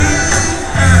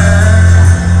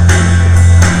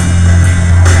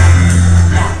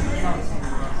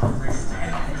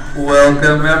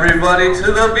Welcome everybody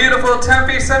to the beautiful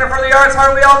Tempe Center for the Arts.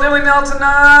 How are we all doing now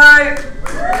tonight?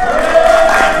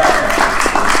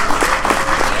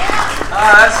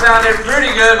 That sounded pretty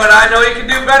good, but I know you can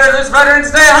do better this Veterans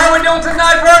Day. How are we doing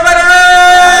tonight for our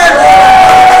veterans?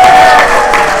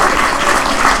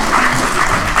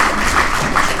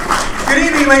 Good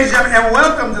evening, ladies and gentlemen, and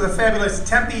welcome to the fabulous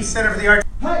Tempe Center for the Arts.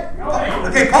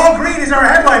 Okay, Paul Green is our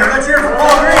headliner. Let's hear it for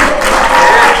Paul Green.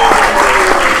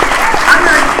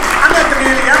 I'm not the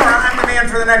man of the hour. I'm the man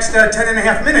for the next 10 and a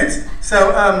half minutes.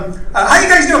 So, how you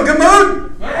guys doing? Good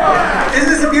mood? Yeah. Isn't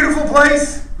this a beautiful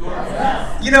place?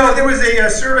 Yes. You know, there was a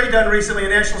survey done recently, a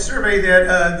national survey,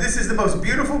 that this is the most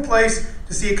beautiful place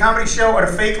to see a comedy show at a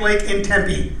fake lake in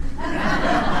Tempe.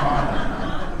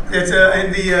 It's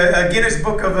in the Guinness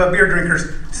Book of Beer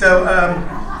Drinkers. So,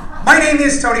 my name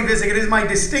is Tony Visick. It is my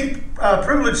distinct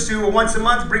privilege to once a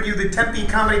month bring you the Tempe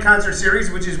Comedy Concert Series,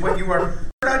 which is what you are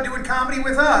not doing comedy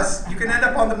with us. You can end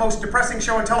up on the most depressing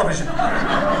show on television.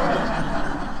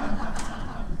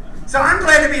 So I'm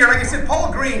glad to be here. Like I said,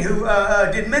 Paul Green, who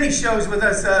did many shows with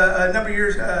us a number of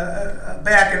years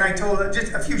back, and I told,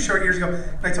 just a few short years ago,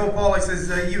 I told Paul, I says,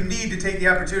 you need to take the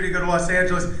opportunity to go to Los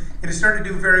Angeles, and it started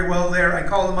to do very well there. I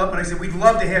called him up and I said, we'd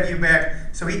love to have you back.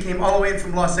 So he came all the way in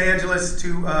from Los Angeles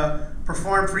to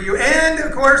perform for you. And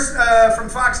of course, from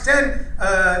Fox 10,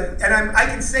 and I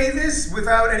can say this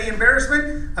without any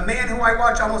embarrassment, a man who I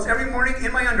watch almost every morning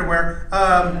in my underwear,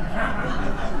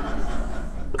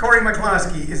 Corey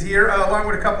McCloskey is here, along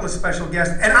with a couple of special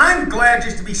guests. And I'm glad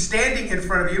just to be standing in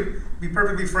front of you, to be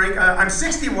perfectly frank. I'm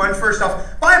 61, first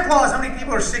off. By applause, how many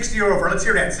people are 60 or over? Let's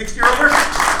hear that. 60 or over?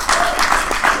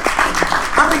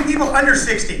 How many people under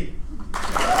 60?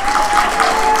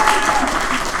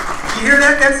 You hear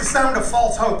that? That's the sound of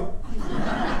false hope.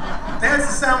 That's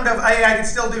the sound of, I can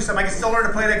still do something. I can still learn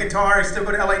to play the guitar. I still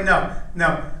go to LA.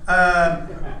 No.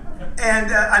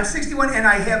 And I'm 61, and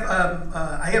I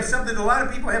have something that a lot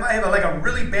of people have. I have like a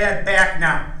really bad back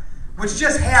now, which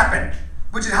just happened,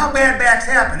 which is how bad backs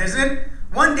happen, isn't it?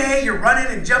 One day you're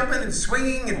running and jumping and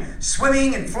swinging and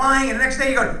swimming and flying, and the next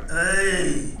day you go,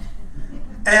 ugh.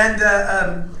 And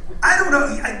I don't know,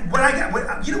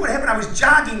 you know what happened? I was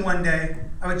jogging one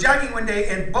day,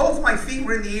 and both my feet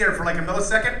were in the air for like a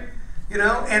millisecond, you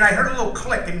know, and I heard a little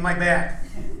click in my back.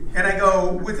 And I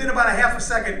go, within about a half a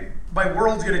second, my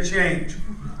world's gonna change.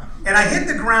 And I hit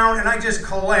the ground and I just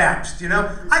collapsed, you know?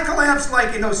 I collapsed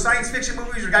like in those science fiction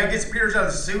movies where a guy disappears out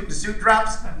of the suit and the suit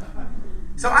drops.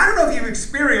 So I don't know if you've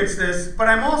experienced this, but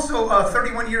I'm also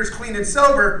 31 years clean and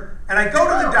sober, and I go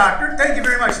to the doctor. Thank you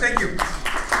very much, thank you.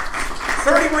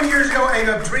 31 years ago, I gave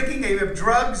up drinking, I gave up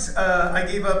drugs, I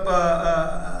gave up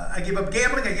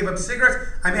gambling, I gave up cigarettes.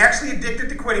 I'm actually addicted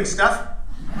to quitting stuff.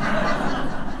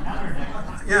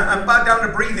 Yeah, I'm about down to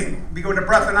breathing. Be going to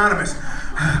Breath Anonymous.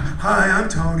 Hi, I'm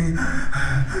Tony.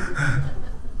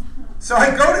 So I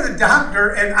go to the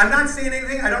doctor, and I'm not saying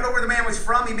anything. I don't know where the man was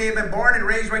from. He may have been born and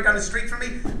raised right down the street from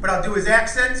me, but I'll do his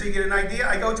accent so you get an idea.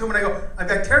 I go to him and I go, I've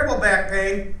got terrible back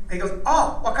pain. And he goes,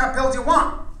 oh, what kind of pills do you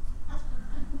want?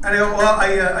 And I go, well,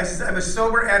 I said, I'm a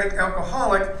sober addict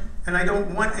alcoholic, and I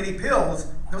don't want any pills.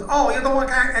 He goes, oh, you don't want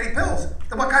any pills?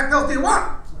 Then what kind of pills do you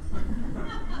want?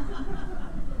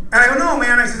 And I go, no,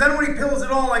 man. I says, I don't want any pills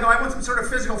at all. I go, I want some sort of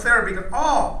physical therapy. He goes,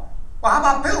 oh, well, how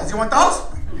about pills? You want those?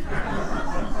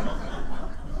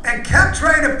 And kept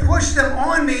trying to push them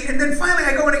on me. And then finally,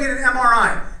 I go in and get an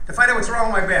MRI to find out what's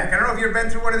wrong with my back. I don't know if you've ever been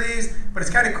through one of these, but it's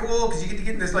kind of cool because you get to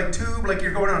get in this like tube, like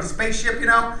you're going on a spaceship, you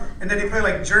know? And then they play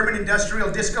like German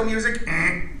industrial disco music.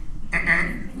 You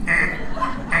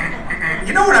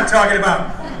know what I'm talking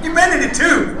about. You've been in a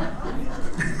tube.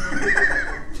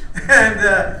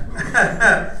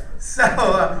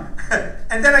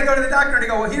 And then I go to the doctor and I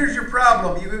go, well, here's your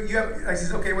problem. You have, I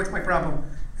says, okay, what's my problem?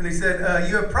 And he said,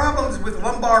 you have problems with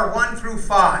lumbar 1 through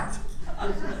 5.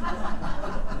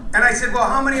 And I said, well,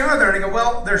 how many are there? And I go,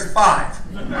 well, there's 5.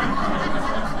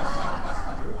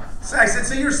 So I said,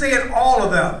 so you're saying all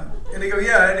of them? And they go,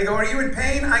 yeah. And they go, are you in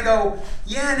pain? I go,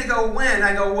 yeah. And they go, when?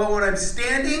 I go, well, when I'm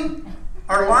standing,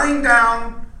 or lying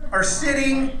down, or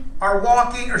sitting, or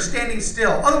walking, or standing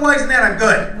still. Otherwise than that, I'm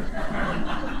good.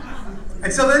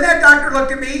 And so then that doctor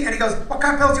looked at me and he goes, what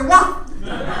kind of pills do you want?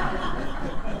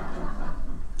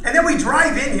 And then we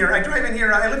drive in here. I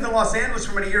lived in Los Angeles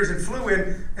for many years and flew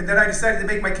in, and then I decided to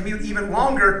make my commute even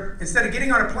longer. Instead of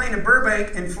getting on a plane in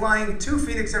Burbank and flying to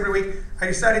Phoenix every week, I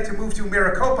decided to move to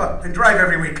Maricopa and drive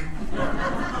every week.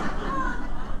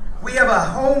 We have a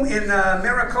home in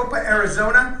Maricopa,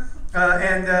 Arizona.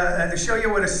 And to show you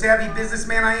what a savvy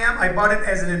businessman I am, I bought it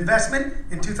as an investment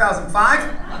in 2005.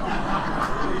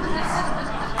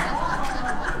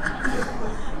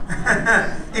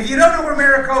 If you don't know where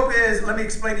Maricopa is, let me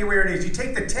explain to you where it is. You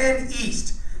take the 10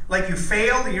 east, like you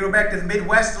failed and you go back to the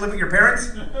Midwest to live with your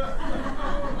parents.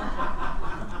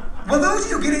 Well, those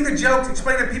of you getting the jokes,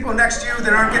 explain to people next to you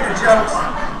that aren't getting the jokes.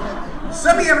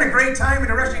 Some of you having a great time and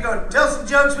the rest of you going, tell some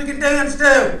jokes we can dance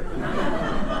to.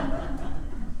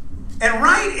 And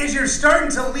right as you're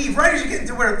starting to leave, right as you get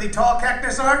into where the tall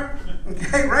cactus are,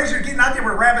 okay, right as you're getting out there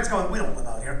where rabbits going, we don't live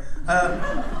out here.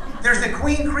 There's the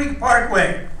Queen Creek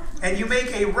Parkway. And you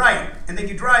make a right, and then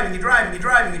you drive, and you drive, and you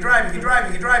drive, and you drive, and you drive,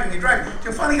 and you drive, and you drive,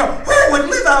 till finally go, who would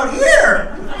live out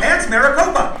here? That's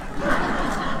Maricopa.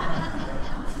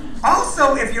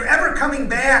 Also, if you're ever coming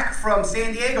back from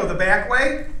San Diego the back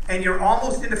way, and you're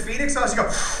almost into Phoenix, you go,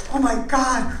 oh my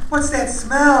God, what's that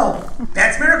smell?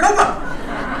 That's Maricopa.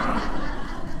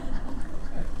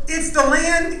 It's the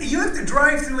land, you have to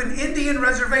drive through an Indian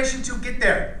reservation to get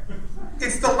there.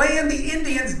 It's the land the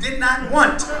Indians did not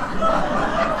want.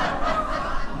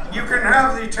 You can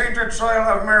have the tainted soil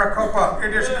of Maricopa.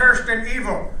 It is cursed and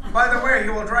evil. By the way,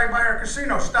 you will drive by our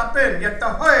casino. Stop in. Get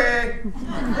the way.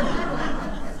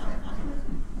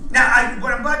 Now,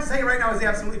 what I'm about to tell you right now is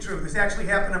absolutely true. This actually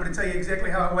happened. I'm going to tell you exactly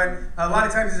how it went. A lot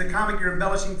of times as a comic, you're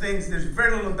embellishing things. There's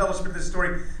very little embellishment to this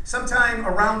story. Sometime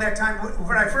around that time,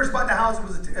 when I first bought the house,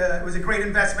 it was a great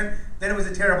investment. Then it was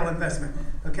a terrible investment.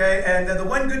 Okay? And the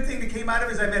one good thing that came out of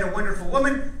it is I met a wonderful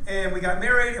woman, and we got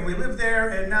married, and we lived there,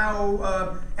 and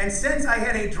now, and since I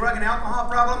had a drug and alcohol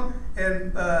problem,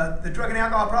 and the drug and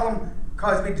alcohol problem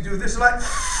caused me to do this a lot,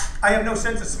 I have no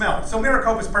sense of smell. So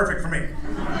Maricopa is perfect for me.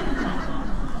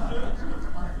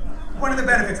 One of the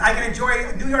benefits, I can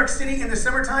enjoy New York City in the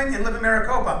summertime and live in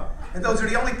Maricopa. And those are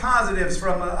the only positives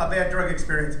from a bad drug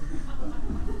experience.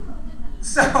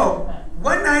 So,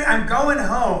 one night I'm going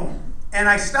home, and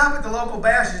I stop at the local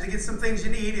bashes to get some things you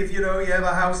need. If you have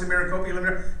a house in Maricopa, you live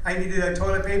there. I needed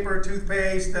toilet paper,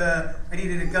 toothpaste, I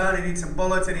needed a gun, I needed some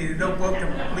bullets, I needed a notebook to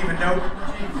leave a note.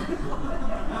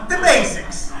 The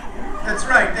basics. That's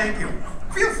right, thank you.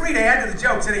 Feel free to add to the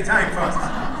jokes anytime, folks.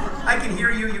 I can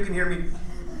hear you, you can hear me.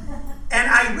 And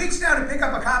I reached out to pick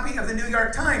up a copy of the New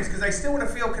York Times because I still want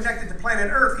to feel connected to planet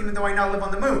Earth even though I now live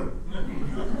on the moon.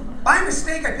 By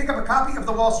mistake, I pick up a copy of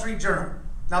the Wall Street Journal.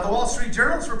 Now, the Wall Street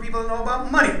Journal is for people that know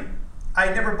about money. I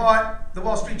never bought the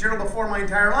Wall Street Journal before my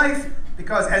entire life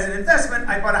because as an investment,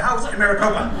 I bought a house in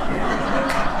Maricopa.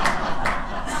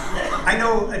 I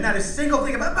know not a single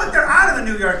thing about it, but they're out of the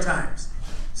New York Times.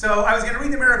 So I was going to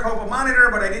read the Maricopa Monitor,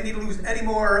 but I didn't need to lose any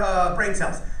more brain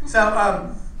cells. So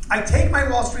I take my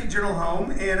Wall Street Journal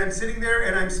home, and I'm sitting there,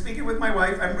 and I'm speaking with my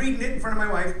wife. I'm reading it in front of my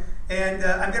wife, and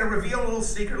I'm going to reveal a little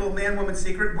secret, a little man-woman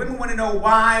secret. Women want to know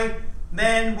why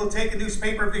men will take a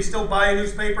newspaper if they still buy a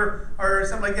newspaper or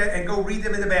something like that and go read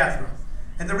them in the bathroom.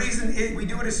 And the reason we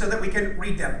do it is so that we can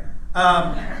read them.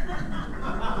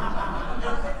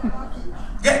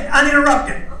 Yeah,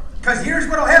 uninterrupted. Because here's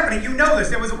what will happen, and you know this.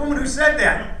 There was a woman who said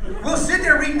that. We'll sit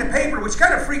there reading the paper, which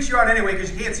kind of freaks you out anyway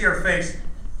because you can't see our face.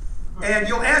 And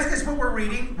you'll ask us what we're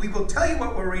reading. We will tell you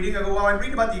what we're reading. I go, well, I'm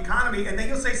reading about the economy. And then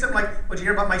you'll say something like, well, did you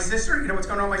hear about my sister? You know what's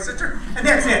going on with my sister? And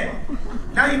that's it.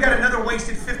 Now you've got another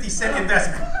wasted 50-cent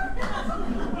investment.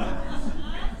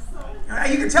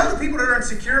 You can tell the people that are in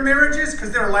secure marriages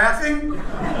because they're laughing.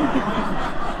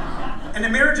 And the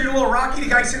marriage is a little rocky. The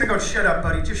guy's sitting there going, shut up,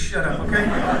 buddy. Just shut up, okay?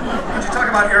 Why don't you talk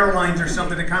about airlines or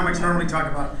something that comics normally talk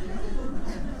about?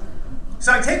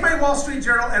 So I take my Wall Street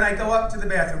Journal and I go up to the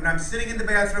bathroom. And I'm sitting in the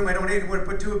bathroom. I don't even want to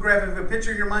put too graphic of a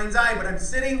picture in your mind's eye, but I'm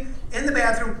sitting in the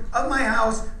bathroom of my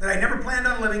house that I never planned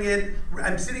on living in.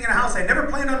 I'm sitting in a house I never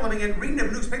planned on living in, reading a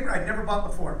newspaper I'd never bought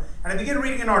before. And I begin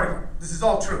reading an article. This is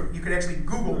all true. You can actually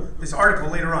Google this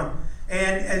article later on.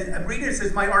 And as I'm reading it,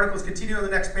 says my articles continue on the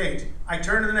next page. I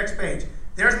turn to the next page.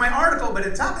 There's my article, but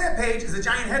at the top of that page is a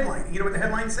giant headline. And you know what the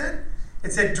headline said?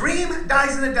 It said, Dream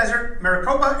Dies in the Desert,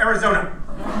 Maricopa, Arizona.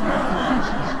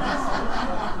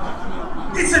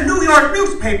 It's a New York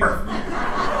newspaper.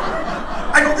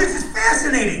 I go, this is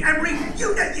fascinating. I'm reading,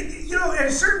 you know, at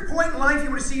a certain point in life, you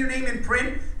want to see your name in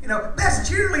print. You know,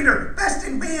 best cheerleader, best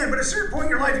in band. But at a certain point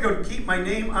in your life, you go, keep my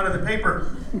name out of the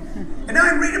paper. And now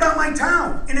I'm reading about my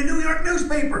town in a New York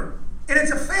newspaper. And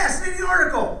it's a fascinating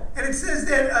article. And it says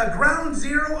that ground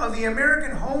zero of the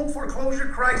American home foreclosure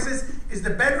crisis is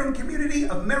the bedroom community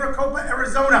of Maricopa,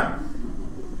 Arizona.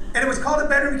 And it was called a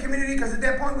bedroom community because at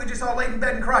that point we just all laid in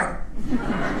bed and cried.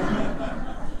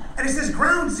 And it says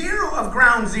ground zero of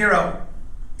ground zero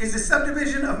is the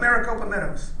subdivision of Maricopa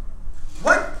Meadows.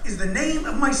 What is the name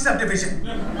of my subdivision?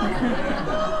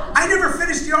 I never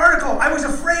finished the article. I was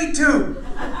afraid to.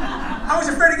 I was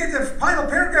afraid to get to the final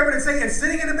paragraph and say, it's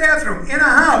sitting in the bathroom, in a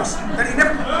house, that he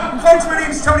never... Folks, my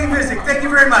name's Tony Visick. Thank you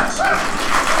very much.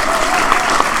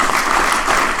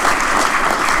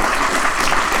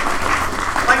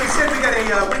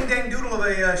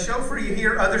 a show for you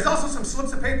here. There's also some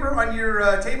slips of paper on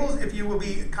your tables if you will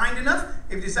be kind enough.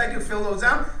 If you decide to fill those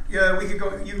out, you can go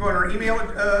on our email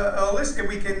list and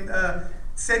we can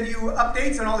send you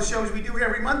updates on all the shows we do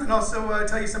every month and also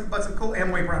tell you about some cool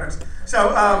Amway products.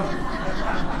 So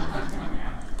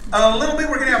a little bit,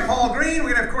 we're going to have Paul Green,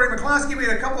 we're going to have Corey McCloskey, we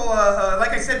got a couple,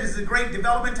 like I said, this is a great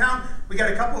development town. We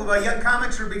got a couple of young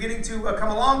comics who are beginning to come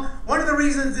along. One of the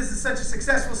reasons this is such a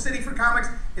successful city for comics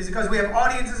is because we have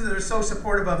audiences that are so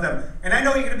supportive of them. And I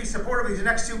know you're going to be supportive of these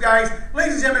next two guys.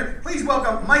 Ladies and gentlemen, please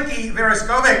welcome Mikey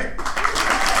Vereskovic.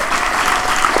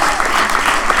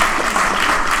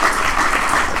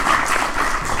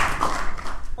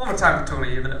 One more time for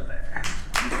Tony, give it up there.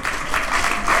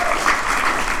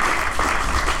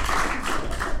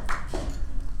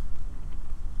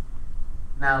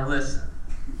 Now listen.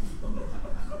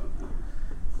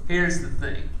 Here's the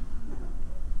thing.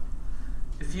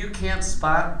 If you can't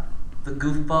spot the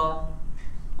goofball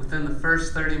within the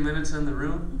first 30 minutes in the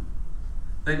room,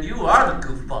 then you are the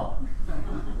goofball.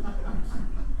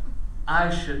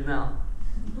 I should know.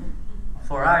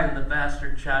 For I am the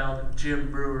bastard child of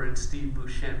Jim Brewer and Steve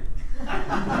Buscemi.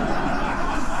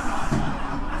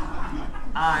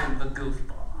 I'm the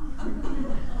goofball.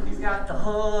 He's got the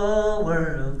whole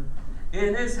world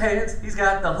in his hands. He's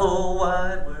got the whole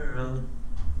wide world.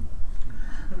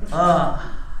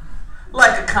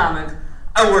 Like a comic,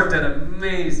 I worked at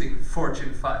amazing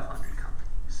Fortune 500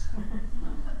 companies.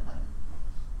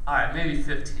 All right, maybe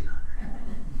 1,500.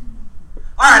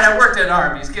 All right, I worked at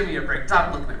Arby's. Give me a break.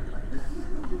 Stop looking at me like that.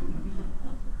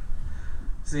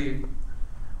 See,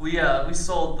 we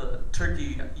sold the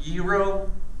turkey gyro,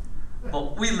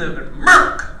 but we live in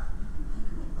America.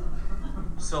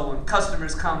 So when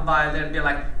customers come by, they'd be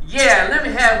like, yeah, let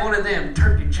me have one of them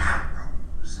turkey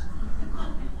gyros.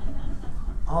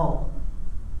 Oh,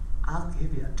 I'll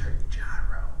give you a turkey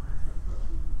gyro.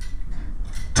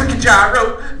 Turkey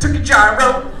gyro,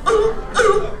 ooh,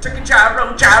 ooh, turkey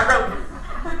gyro, gyro.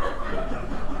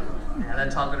 Yeah,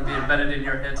 that's all going to be embedded in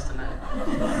your heads tonight.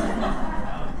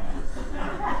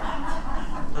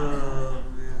 Oh,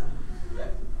 man.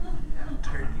 Yeah,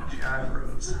 turkey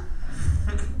gyros.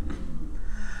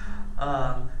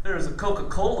 There was a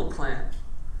Coca-Cola plant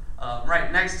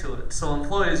right next to it, so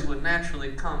employees would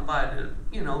naturally come by to,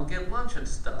 get lunch and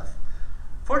stuff.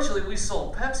 Fortunately, we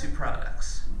sold Pepsi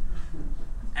products.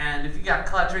 And if you got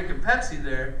caught drinking Pepsi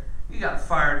there, you got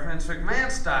fired Vince McMahon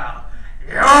style.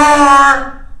 You're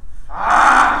fired!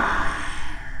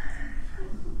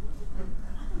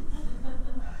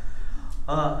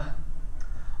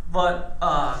 But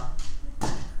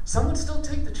some would still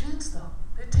take the chance, though.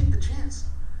 They'd take the chance.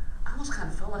 I almost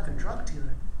kind of felt like a drug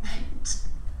dealer. Hey,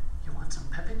 you want some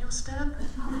pep in your step?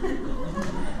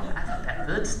 I got that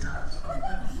good stuff.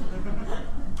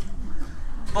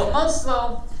 But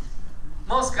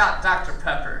most got Dr.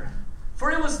 Pepper,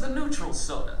 for it was the neutral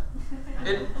soda.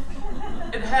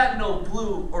 It had no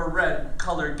blue or red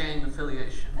color gang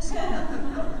affiliations.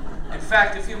 In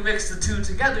fact, if you mix the two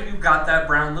together, you got that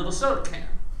brown little soda can.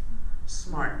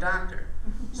 Smart doctor.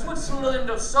 Switzerland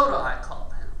of soda, I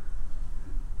called him.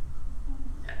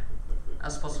 Yeah,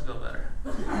 that's supposed to go better.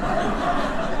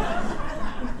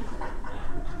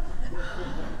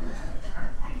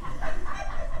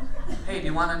 Hey, do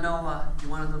you want to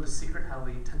know the secret how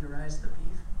we tenderize the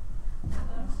beef?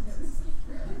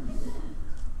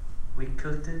 We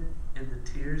cooked it in the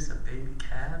tears of baby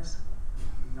calves.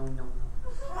 No.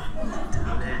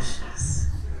 Delicious.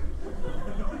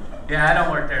 Yeah, I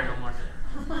don't work there no more.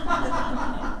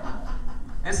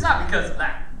 And it's not because of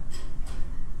that.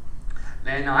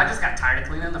 No, I just got tired of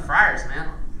cleaning the fryers, man.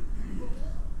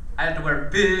 I had to wear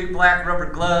big black rubber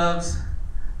gloves.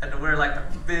 I had to wear like a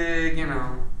big,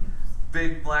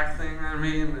 big black thing, and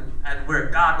I had to wear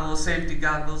goggles, safety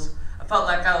goggles. I felt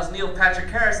like I was Neil Patrick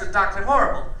Harris at Dr.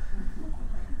 Horrible.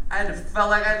 Felt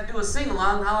like I had to do a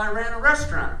sing-along how I ran a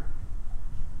restaurant.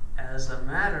 As a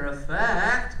matter of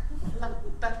fact,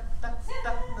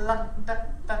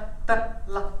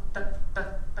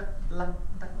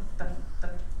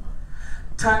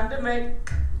 time to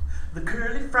make the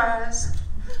curly fries,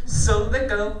 so they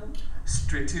go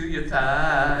straight to your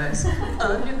thighs.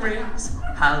 Onion rings,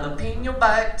 jalapeno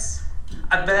bites.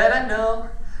 I bet I know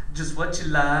just what you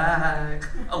like.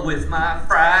 With my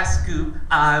fry scoop,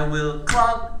 I will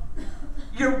clog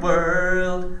your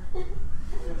world.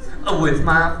 With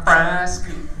my fry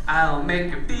scoop, I'll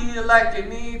make you feel like you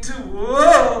need to.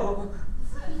 Whoa!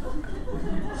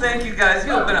 Thank you guys.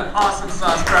 You have been an awesome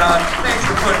sauce crowd. Thanks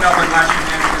for putting up with my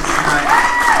shenanigans tonight.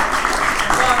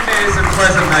 Long days and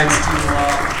pleasant nights to you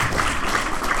all.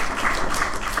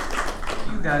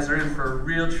 You guys are in for a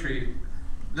real treat.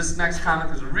 This next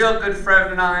comic is a real good friend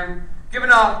of mine. Give it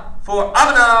up for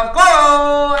Abhinav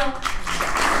Goyal!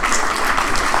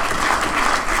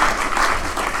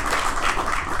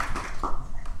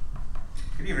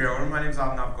 Good evening, everyone. My name is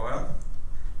Abhinav Goyal.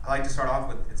 I'd like to start off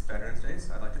with it's Veterans Day,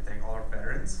 so I'd like to thank all our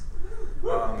veterans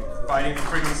fighting for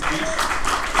freedom of speech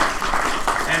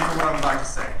and for what I'm about to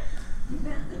say.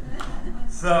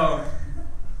 So,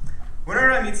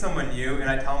 whenever I meet someone new and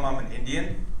I tell them I'm an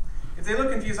Indian, if they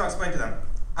look confused, I'll explain to them,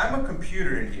 I'm a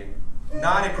computer Indian,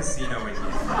 not a casino Indian.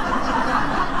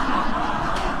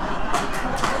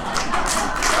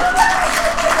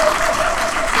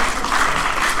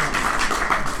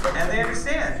 And they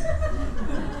understand.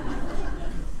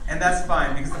 And that's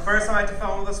fine, because the first time I had to fill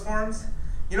out one of those forms,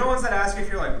 you know ones that ask you if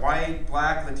you're like white,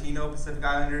 black, Latino, Pacific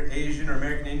Islander, Asian, or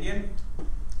American Indian?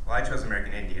 Well, I chose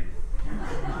American Indian.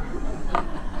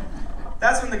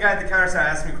 That's when the guy at the counter started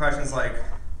asking me questions like,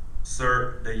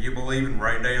 sir, do you believe in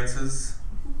rain dances?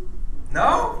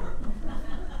 No?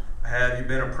 Have you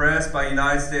been oppressed by the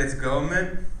United States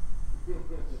government?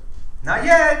 Not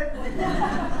yet.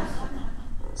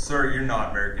 Sir, you're not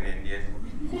American Indian.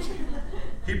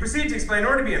 He proceeded to explain, in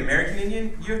order to be American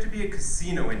Indian, you have to be a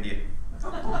casino Indian.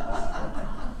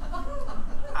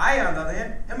 I, on the other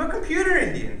hand, am a computer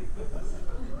Indian,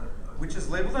 which is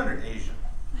labeled under Asian.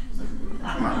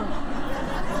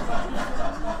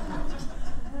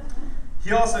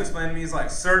 He also explained to me, he's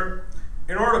like, sir,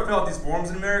 in order to fill out these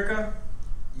forms in America,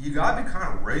 you gotta be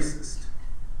kind of racist.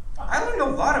 I learned a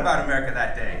lot about America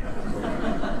that day.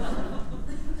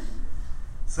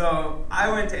 So I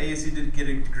went to ASU to get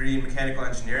a degree in mechanical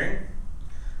engineering.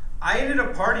 I ended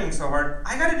up partying so hard,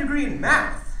 I got a degree in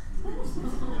math.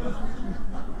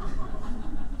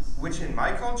 Which in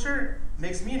my culture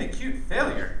makes me an acute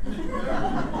failure.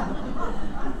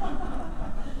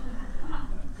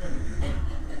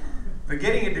 But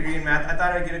getting a degree in math, I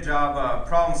thought I'd get a job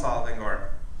problem solving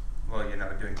or, well, you know,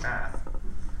 doing math.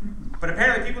 But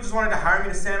apparently people just wanted to hire me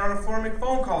to stand on a floor and make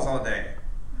phone calls all day.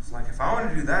 It's like, if I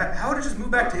wanted to do that, I would have just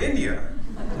moved back to India.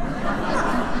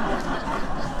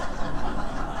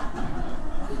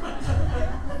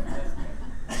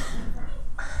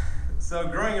 So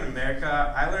growing in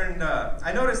America,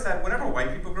 I noticed that whenever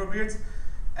white people grow beards,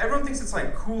 everyone thinks it's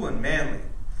like cool and manly.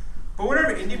 But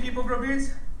whenever Indian people grow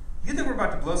beards, you think we're about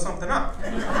to blow something up.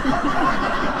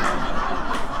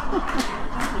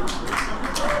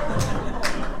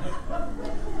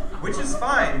 Which is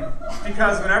fine,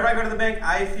 because whenever I go to the bank,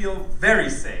 I feel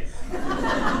very safe.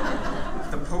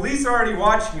 The police are already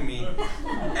watching me,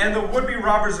 and the would-be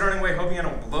robbers are running away hoping I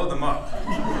don't blow them up.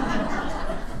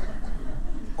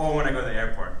 Or when I go to the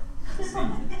airport. See,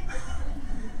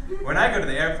 when I go to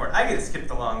the airport, I get to skip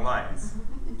the long lines.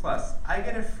 Plus, I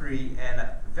get a free and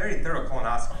very thorough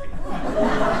colonoscopy.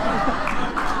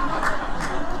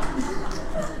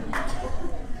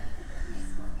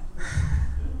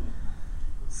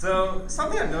 So,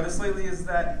 something I've noticed lately is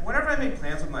that whenever I make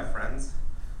plans with my friends,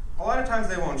 a lot of times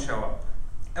they won't show up.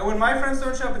 And when my friends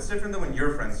don't show up, it's different than when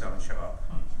your friends don't show up.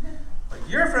 Like,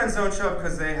 your friends don't show up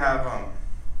because they have,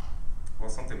 well,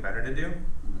 something better to do.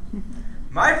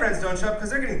 My friends don't show up because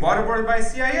they're getting waterboarded by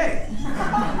CIA.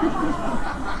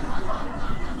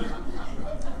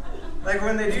 Like,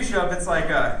 when they do show up, it's like,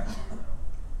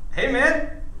 hey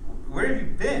man, where have you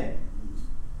been?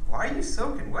 Why are you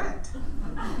soaking wet?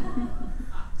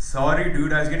 Sorry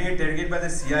dude, I was getting interrogated by the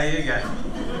CIA again.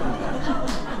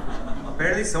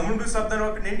 Apparently someone blew something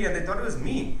up in India and they thought it was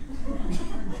me.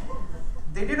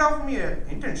 They did offer me an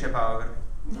internship, however.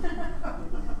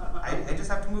 I just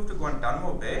have to move to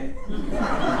Guantanamo Bay.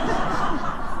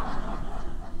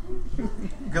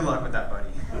 Good luck with that, buddy.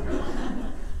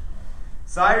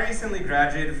 So I recently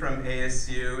graduated from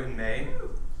ASU in May.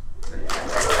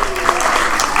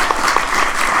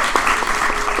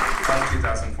 Of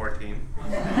 2014.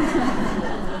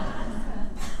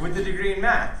 With a degree in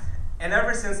math. And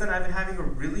ever since then, I've been having a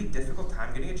really difficult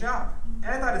time getting a job.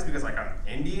 And I thought it's because, like, I'm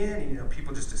Indian and, you know,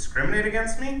 people just discriminate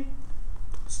against me.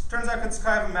 Turns out it's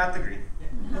kind of a math degree.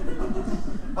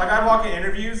 Like, I walk in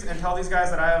interviews and tell these guys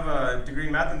that I have a degree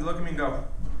in math, and they look at me and go,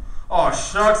 oh,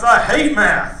 shucks, I hate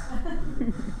math.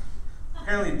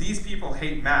 Apparently, these people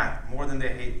hate math more than they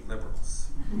hate liberals.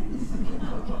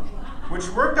 Which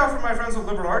worked out for my friends with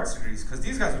liberal arts degrees, because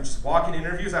these guys would just walk in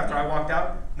interviews after I walked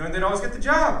out, knowing they'd always get the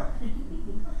job.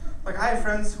 Like, I have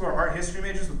friends who are art history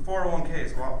majors with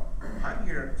 401ks. Well, I'm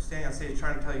here standing on stage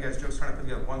trying to tell you guys jokes, trying to put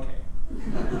together 1K.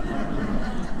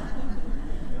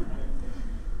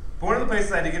 But one of the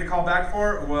places I had to get a call back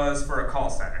for was for a call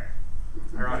center.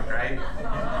 Ironic, right?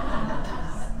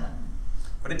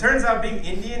 But it turns out being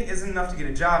Indian isn't enough to get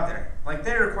a job there. Like,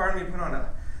 they required me to put on a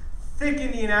thick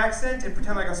Indian accent and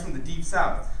pretend like I was from the deep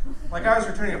south. Like I was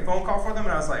returning a phone call for them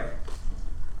and I was like,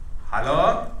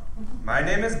 "Hello, my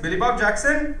name is Billy Bob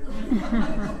Jackson.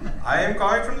 I am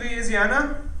calling from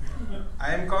Louisiana.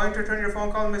 I am calling to return your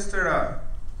phone call, Mr.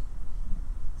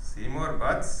 Seymour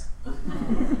Butts."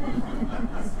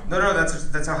 No,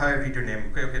 that's how I read your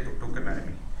name. Okay, don't get mad at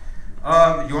me.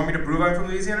 You want me to prove I'm from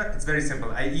Louisiana? It's very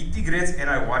simple. I eat the grits and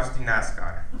I watch the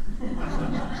NASCAR.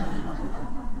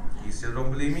 You still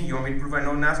don't believe me? You want me to prove I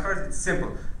know NASCAR? It's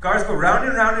simple. Cars go round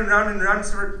and round and round and round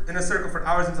in a circle for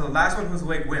hours until the last one who's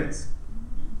awake wins.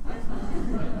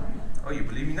 Oh, you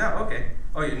believe me now? Okay.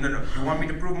 Oh, no. You want me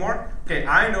to prove more? Okay,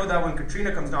 I know that when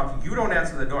Katrina comes knocking, you don't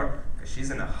answer the door because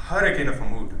she's in a hurricane of a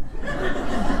mood.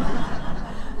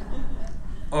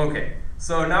 Okay,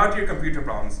 so now to your computer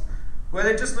problems. Well,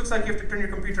 it just looks like you have to turn your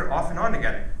computer off and on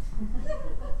again.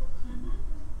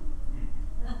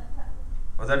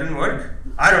 Oh, that didn't work?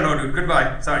 I don't know, dude.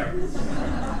 Goodbye. Sorry.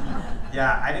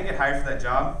 Yeah, I didn't get hired for that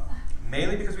job,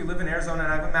 mainly because we live in Arizona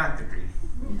and I have a math degree.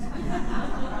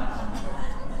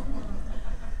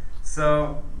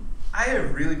 So, I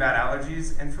have really bad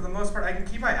allergies, and for the most part, I can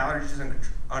keep my allergies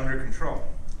under control.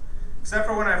 Except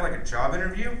for when I have like a job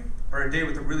interview or a date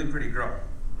with a really pretty girl.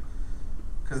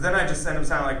 Because then I just end up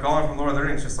sounding like Gollum from Lord of the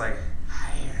Rings, just like,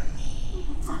 "Hire me.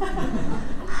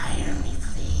 Hire me,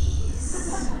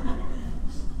 please."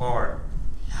 Or,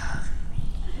 "Love me.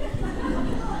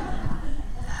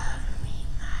 Love me,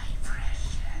 my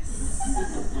precious."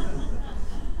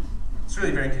 It's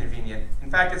really very inconvenient. In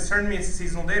fact, it's turned me into a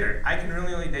seasonal dater. I can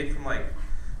really only date from like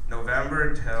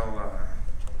November till,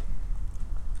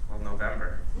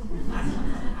 November.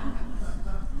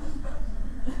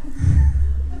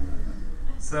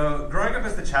 So, growing up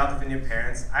as the child of Indian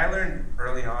parents, I learned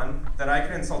early on that I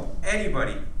can insult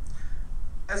anybody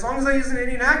as long as I use an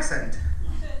Indian accent.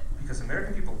 Because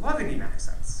American people love Indian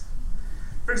accents.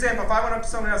 For example, if I went up to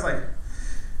someone and I was like,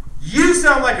 "You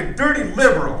sound like a dirty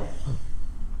liberal."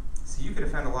 See, you could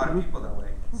offend a lot of people that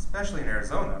way, especially in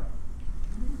Arizona.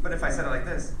 But if I said it like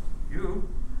this, "You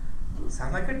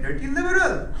sound like a dirty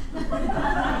liberal."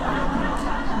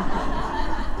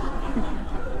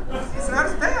 It's not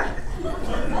as bad.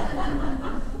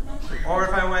 Or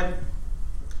if I went,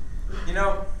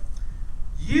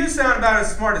 "You sound about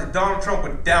as smart as Donald Trump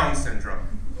with Down syndrome."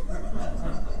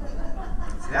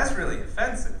 See, that's really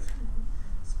offensive,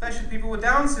 especially people with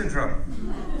Down syndrome.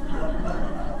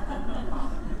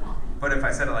 But if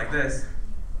I said it like this,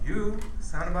 "You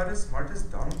sound about as smart as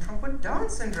Donald Trump with Down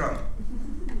syndrome."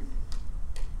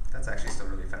 That's actually still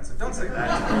really offensive. Don't say that.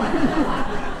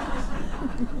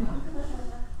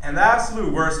 And the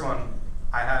absolute worst one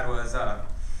I had was,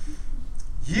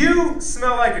 "You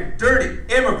smell like a dirty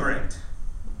immigrant."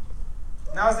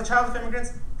 Now, as the child of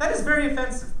immigrants, that is very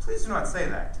offensive. Please do not say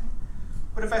that.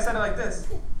 But if I said it like this,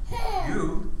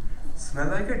 "You smell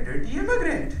like a dirty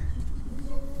immigrant."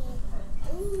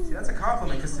 See, that's a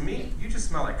compliment, because to me, you just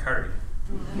smell like curry.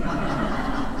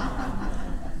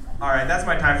 All right, that's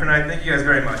my time for tonight. Thank you guys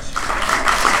very much.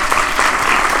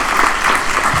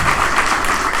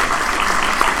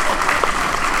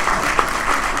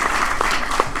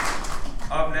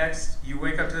 Up next, you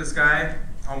wake up to this guy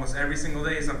almost every single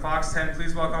day. He's on Fox 10.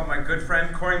 Please welcome my good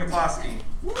friend, Corey McCloskey.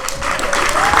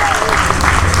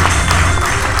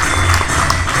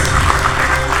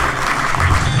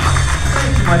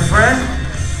 Thank you, my friend.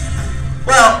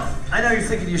 Well, I know you're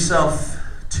thinking to yourself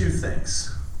two things.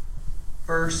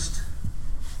 First,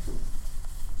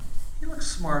 he looks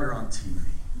smarter on TV.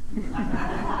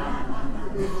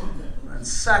 And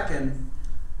second,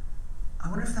 I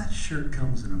wonder if that shirt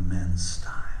comes in a men's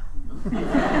style. Yeah,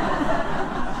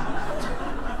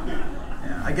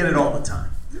 I get it all the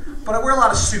time. But I wear a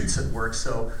lot of suits at work,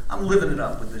 so I'm living it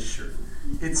up with this shirt.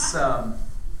 It's, I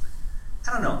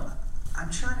don't know, I'm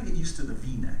trying to get used to the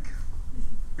V-neck.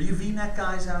 Are you V-neck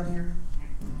guys out here?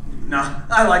 No,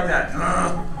 I like that.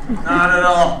 Not at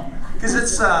all. Because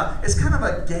it's kind of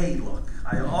a gay look.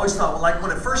 I always thought, well, like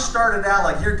when it first started out,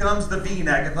 like here comes the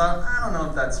V-neck. I thought, I don't know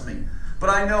if that's me. But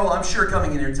I'm sure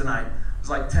coming in here tonight, there's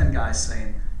like 10 guys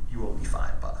saying, "You owe me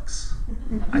 $5.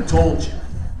 I told you."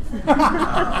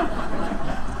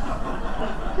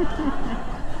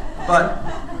 But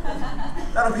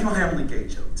that'll be my only gay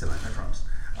joke tonight, I promise.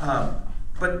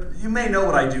 But you may know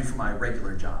what I do for my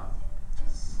regular job.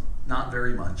 Not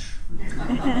very much.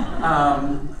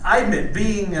 I admit,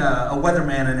 being a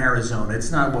weatherman in Arizona, it's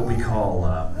not what we call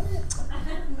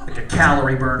like a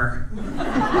calorie burner.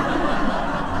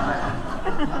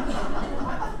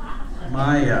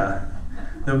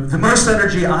 The most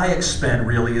energy I expend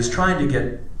really is trying to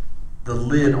get the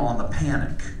lid on the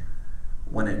panic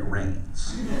when it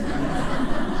rains.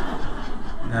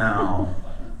 Now,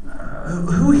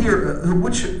 who here? Who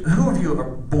of you are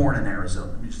born in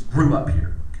Arizona? You just grew up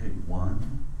here. Okay,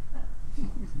 1,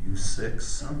 you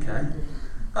 6. Okay,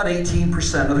 about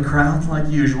 18% of the crowd, like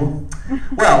usual.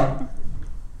 Well,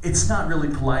 it's not really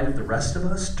polite of the rest of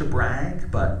us to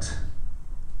brag, but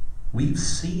we've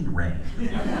seen rain.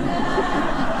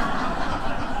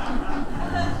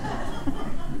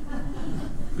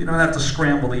 We don't have to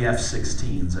scramble the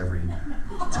F-16s every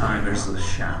time there's a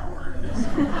shower.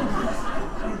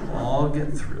 We'll all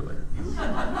get through it.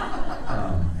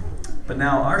 But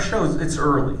now our show, it's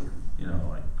early. You know,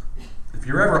 like if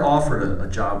you're ever offered a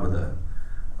job with a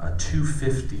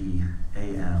 2:50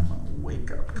 a.m.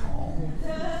 wake-up call,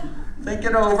 think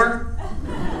it over.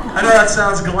 I know that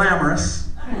sounds glamorous.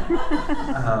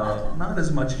 Not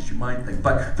as much as you might think.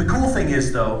 But the cool thing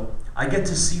is, though, I get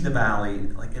to see the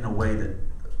valley like in a way that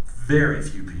very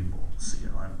few people see it.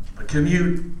 The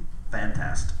commute,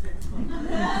 fantastic.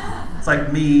 It's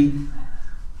like me,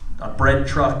 a bread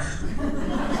truck,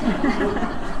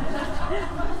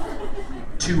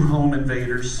 2 home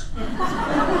invaders.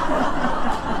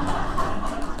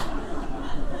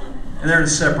 And they're in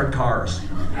separate cars. They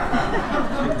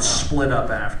can split up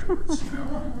afterwards.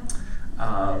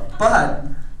 But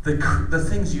the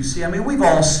things you see, I mean, we've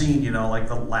all seen, you know, like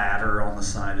the ladder on the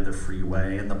side of the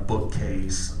freeway and the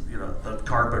bookcase, you know, the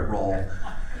carpet roll.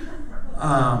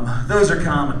 Those are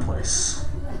commonplace.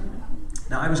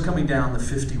 Now, I was coming down the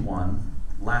 51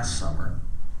 last summer,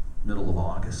 middle of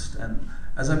August, and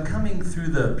as I'm coming through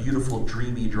the beautiful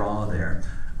dreamy draw there,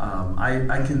 I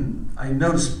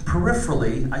notice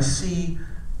peripherally, I see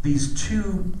these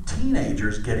 2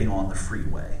 teenagers getting on the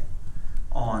freeway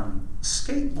on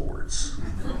skateboards.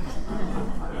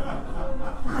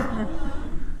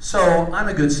 So I'm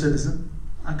a good citizen.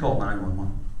 I called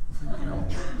 911. You know,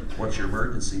 what's your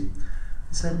emergency?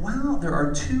 I said, well, there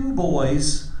are 2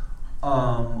 boys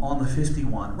on the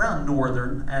 51 around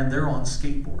Northern, and they're on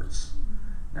skateboards.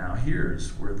 Now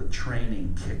here's where the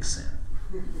training kicks in.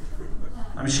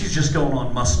 I mean, she's just going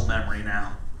on muscle memory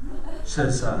now. She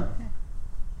says, well,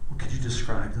 could you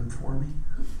describe them for me?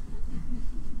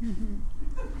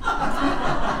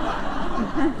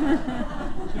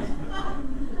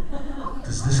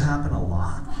 Does this happen a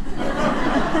lot?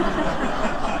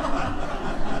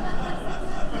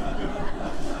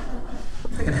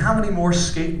 I'm thinking, how many more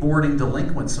skateboarding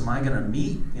delinquents am I going to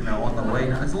meet, you know, on the way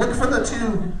down? Look for the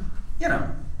 2, you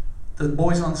know, the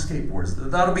boys on skateboards.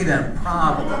 That'll be them,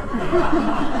 probably.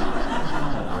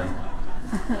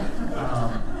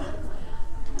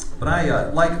 But I,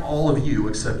 like all of you,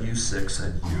 except you 6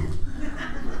 and you,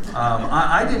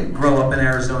 I didn't grow up in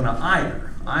Arizona either.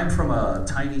 I'm from a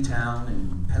tiny town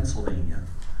in Pennsylvania,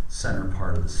 center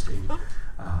part of the state.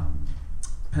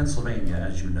 Pennsylvania,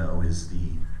 as you know, is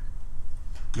the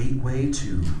gateway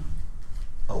to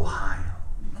Ohio.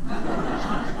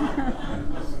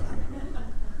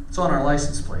 It's on our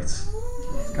license plates.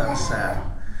 It's kind of sad.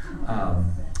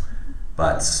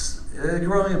 But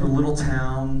growing up in a little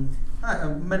town,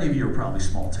 many of you are probably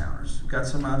small towners. We've got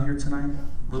some out here tonight.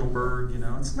 Littleburg, you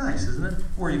know, it's nice, isn't it?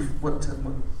 What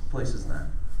place is that?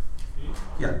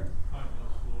 Yeah.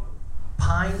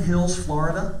 Pine Hills,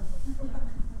 Florida.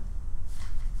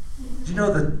 Do you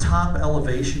know the top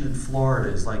elevation in Florida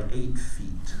is like 8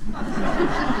 feet?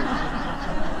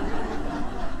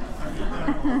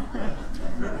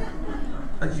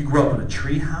 Like you grew up in a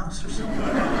tree house or something?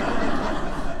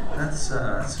 That's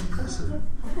impressive.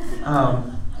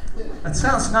 That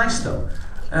sounds nice though.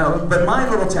 But my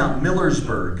little town,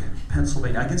 Millersburg,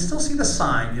 Pennsylvania, I can still see the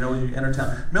sign, you know, when you enter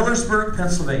town. Millersburg,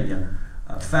 Pennsylvania,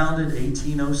 founded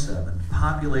 1807,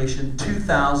 population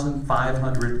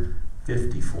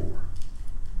 2,554.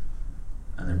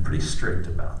 And they're pretty strict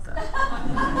about that.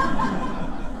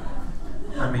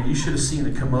 I mean, you should have seen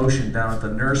the commotion down at the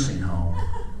nursing home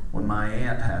when my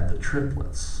aunt had the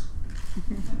triplets.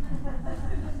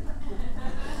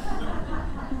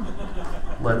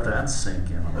 Let that sink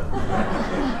in.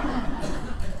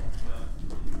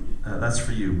 That's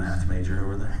for you, math major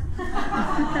over there.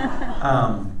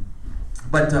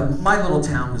 But my little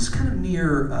town was kind of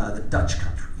near the Dutch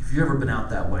country. If you've ever been out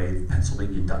that way,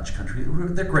 Pennsylvania Dutch country,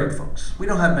 they're great folks. We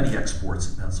don't have many exports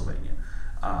in Pennsylvania.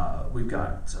 We've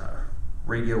got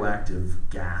radioactive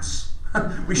gas.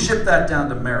 We shipped that down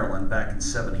to Maryland back in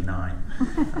 '79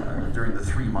 during the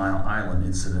 3 Mile Island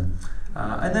incident.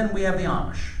 And then we have the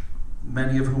Amish,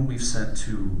 many of whom we've sent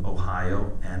to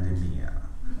Ohio and Indiana.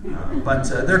 But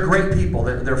they're great people.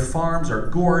 Their farms are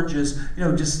gorgeous, you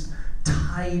know, just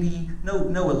tidy,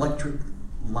 no electric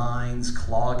lines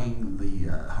clogging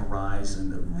the horizon.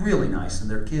 They're really nice, and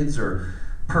their kids are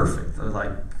perfect. They're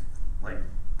like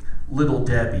Little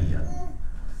Debbie and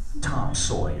Tom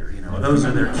Sawyer, those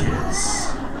are their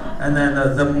kids. And then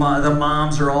the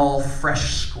moms are all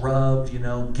fresh scrubbed,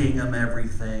 gingham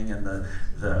everything, and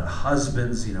the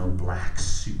husbands, black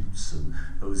suits and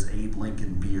those Abe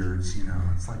Lincoln beards,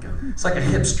 It's like a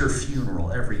hipster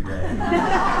funeral every day in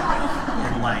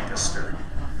Lancaster.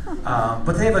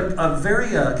 But they have a very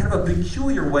kind of a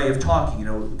peculiar way of talking.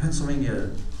 Pennsylvania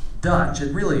Dutch.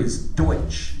 It really is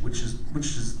Deutsch, which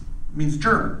means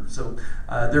German. So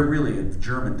they're really of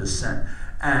German descent.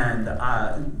 And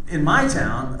in my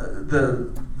town,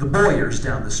 the Boyers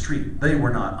down the street, they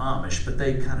were not Amish, but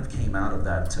they kind of came out of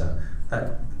that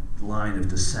line of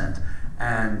descent.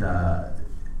 And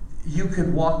you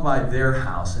could walk by their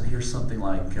house and hear something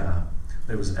like,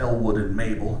 there was Elwood and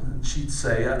Mabel, and she'd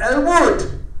say,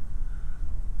 Elwood,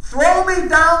 throw me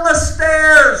down the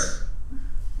stairs,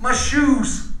 my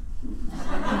shoes.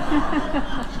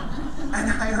 And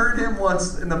I heard him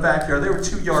once in the backyard. They were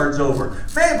 2 yards over.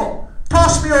 Mabel,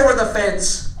 toss me over the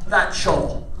fence, that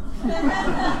shovel.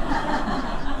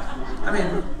 I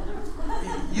mean,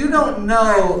 you don't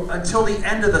know until the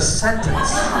end of the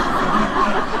sentence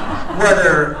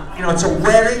whether, it's a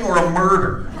wedding or a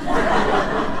murder.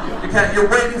 You're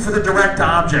waiting for the direct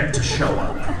object to show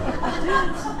up.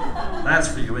 That's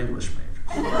for you English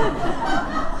majors.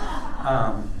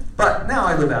 But now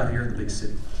I live out here in the big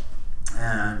city.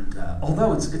 And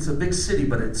although it's a big city,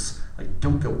 but it's like,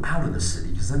 don't go out of the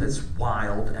city, because then it's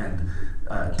wild and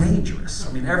dangerous.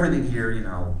 I mean, everything here,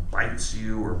 bites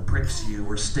you or pricks you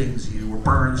or stings you or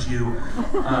burns you.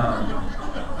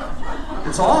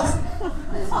 It's awful.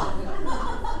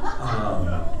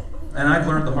 And I've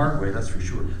learned the hard way, that's for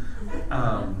sure.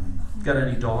 Got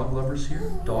any dog lovers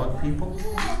here? Dog people?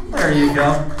 There you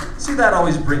go. See, that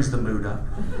always brings the mood up.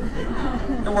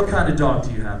 And what kind of dog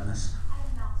do you have, miss?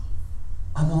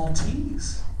 A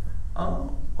Maltese.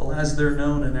 Oh, well, as they're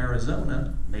known in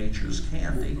Arizona, nature's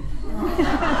candy.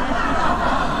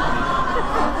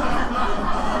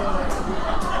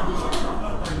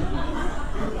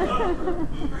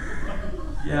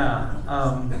 Yeah.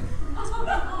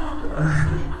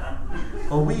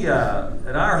 Well, we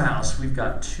at our house we've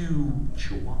got 2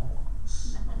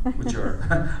 Chihuahuas, which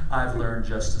are I've learned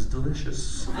just as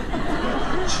delicious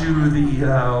to the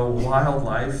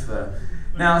wildlife.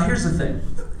 Now, here's the thing,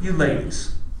 you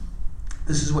ladies.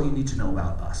 This is what you need to know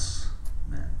about us,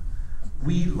 men.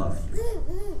 We love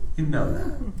you. You know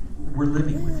that. We're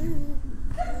living with you.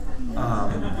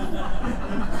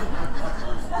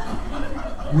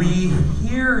 We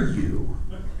hear you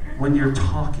when you're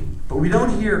talking, but we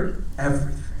don't hear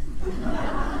everything.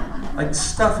 Like,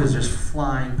 stuff is just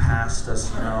flying past us,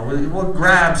 We'll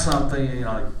grab something,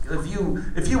 like if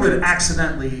you would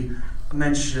accidentally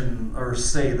mention or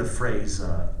say the phrase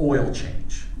oil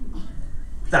change,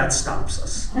 that stops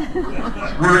us.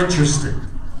 We're interested,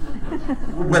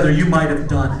 whether you might have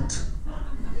done it.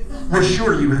 We're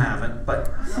sure you haven't, but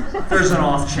there's an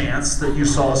off chance that you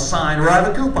saw a sign or have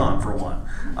a coupon for one.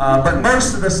 But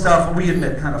most of the stuff, we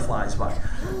admit, kind of flies by.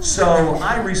 So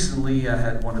I recently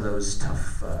had one of those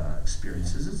tough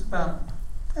experiences. It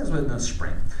was in the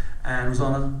spring, and it was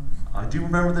I do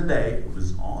remember the day. It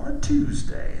was on a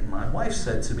Tuesday, and my wife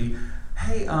said to me,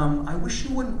 "Hey, I wish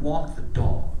you wouldn't walk the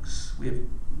dogs. We have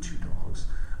 2 dogs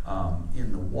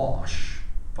in the wash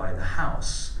by the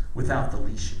house without the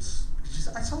leashes. She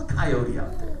said, I saw a coyote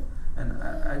out there, and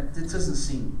it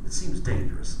seems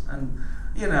dangerous." And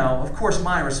of course,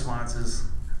 my response is,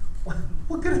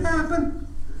 "What could happen?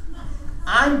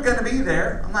 I'm going to be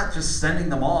there. I'm not just sending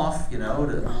them off, to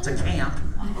camp.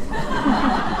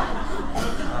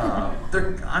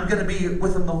 I'm going to be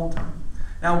with them the whole time."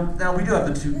 Now we do have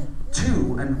the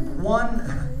two, and one,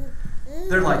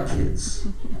 they're like kids.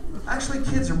 Actually,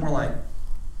 kids are more like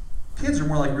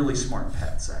really smart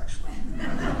pets. Actually,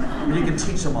 you can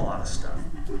teach them a lot of stuff.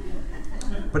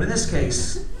 But in this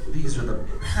case, these are the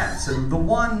pets, and the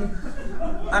one,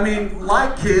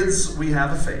 like kids, we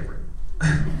have a favorite.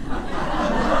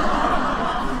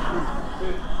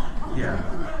 Yeah,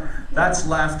 that's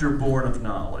laughter born of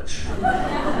knowledge,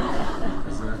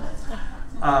 isn't it?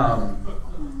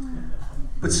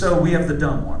 But so we have the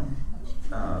dumb one,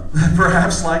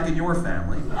 perhaps like in your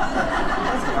family.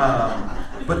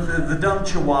 But the dumb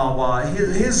Chihuahua,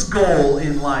 his goal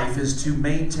in life is to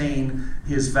maintain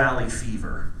his valley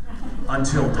fever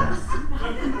until death.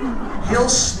 He'll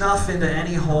snuff into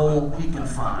any hole he can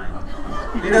find.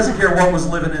 He doesn't care what was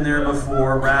living in there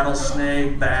before,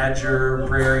 rattlesnake, badger,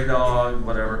 prairie dog,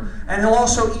 whatever. And he'll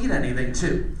also eat anything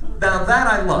too. Now that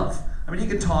I love. You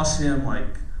can toss him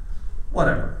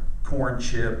whatever, corn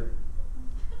chip,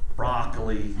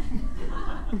 broccoli,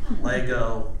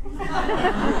 Lego.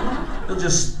 He'll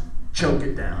just choke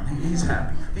it down. He's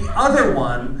happy. The other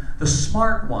one, the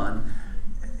smart one,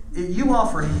 you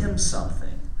offer him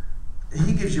something,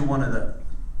 he gives you one of the...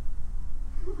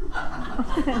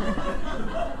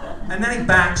 And then he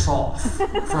backs off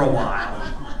for a while.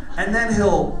 And then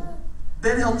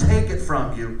he'll take it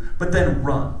from you, but then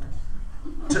run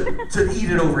to eat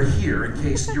it over here in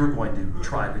case you're going to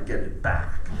try to get it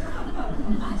back.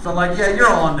 So I'm like, yeah, you're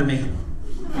on to me.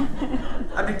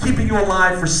 I've been keeping you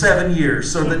alive for 7 years,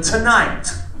 so that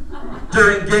tonight,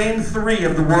 during Game 3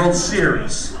 of the World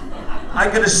Series, I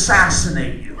can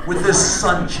assassinate you with this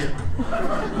sun chip.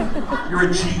 You're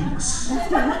a genius.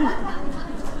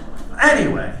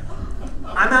 Anyway,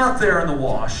 I'm out there in the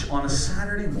wash on a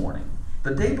Saturday morning,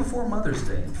 the day before Mother's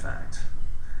Day, in fact.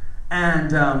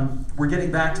 And we're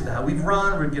getting back to the house. We've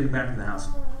run, we're getting back to the house.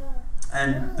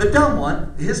 And the dumb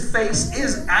one, his face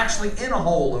is actually in a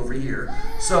hole over here.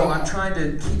 So I'm trying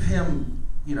to keep him,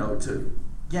 to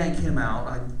yank him out.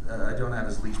 I don't have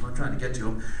his leash, but I'm trying to get to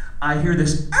him. I hear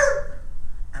this,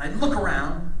 and I look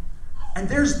around, and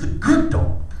there's the good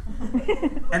dog.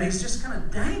 And he's just kind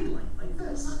of dangling like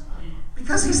this.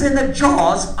 Because he's in the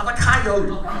jaws of a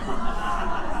coyote.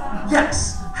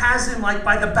 Yes, has him like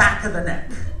by the back of the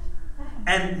neck.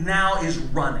 And now is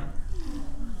running.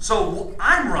 So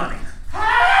I'm running.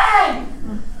 Hey!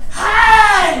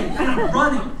 Hey! And I'm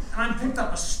running. And I picked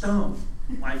up a stone.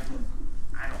 Like,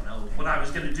 I don't know what I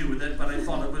was going to do with it, but I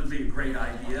thought it would be a great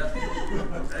idea.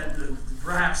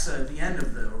 Perhaps at the end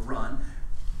of the run.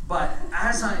 But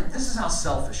this is how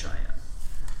selfish I am.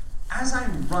 As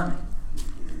I'm running,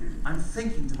 I'm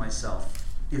thinking to myself,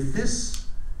 if this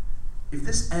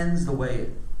ends the way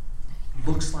it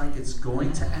looks like it's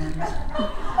going to end,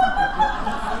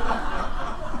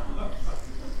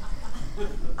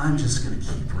 I'm just going to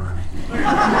keep running.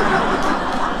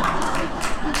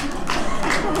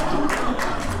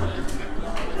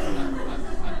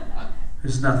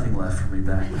 There's nothing left for me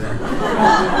back there.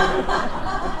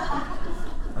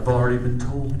 I've already been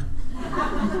told.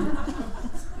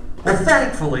 Well,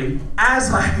 thankfully,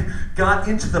 as I got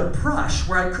into the brush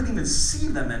where I couldn't even see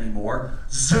them anymore,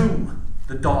 zoom,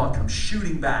 the dog comes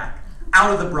shooting back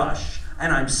out of the brush,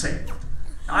 and I'm saved.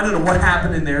 I don't know what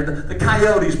happened in there. The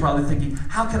coyote's probably thinking,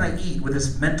 how can I eat with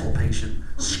this mental patient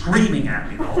screaming at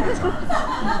me the whole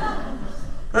time?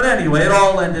 But anyway, it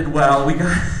all ended well. We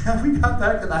got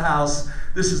back to the house.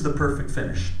 This is the perfect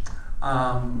finish.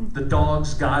 The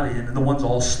dogs got in, and the one's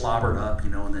all slobbered up,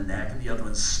 in the neck, and the other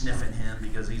one's sniffing him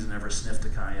because he's never sniffed a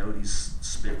coyote's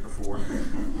spit before.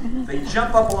 They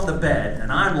jump up on the bed,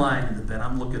 and I'm lying in the bed.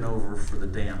 I'm looking over for the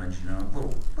damage,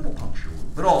 little puncture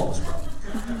wound, but all was well.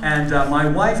 And my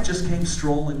wife just came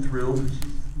strolling through.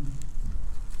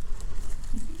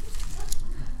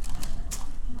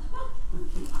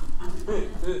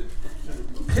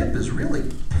 Pip is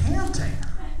really panting.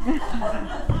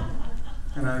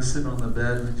 And I was sitting on the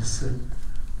bed and I just said,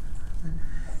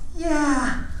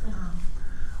 yeah,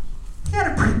 he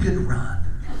had a pretty good run.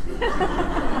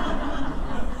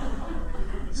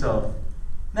 So,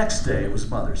 next day was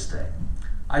Mother's Day.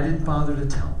 I didn't bother to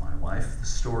tell my wife the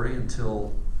story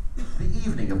until the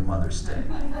evening of Mother's Day,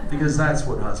 because that's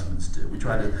what husbands do. We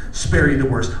try to spare you the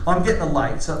worst. I'm getting a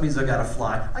light, so that means I gotta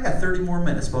fly. I got 30 more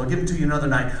minutes, but I'll give them to you another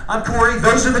night. I'm Corey,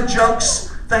 those are the jokes.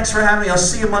 Thanks for having me. I'll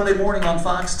see you Monday morning on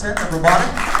Fox 10, everybody.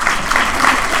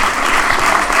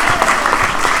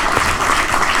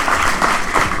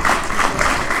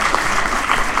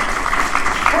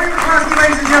 Corey McCloskey,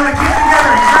 ladies and gentlemen, keep it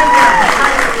together. He's right there. He's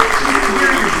right there. He can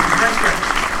hear you. He's right there.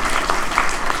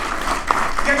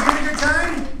 You guys having a good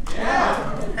time? Yeah.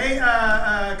 Hey,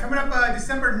 coming up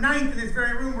December 9th in this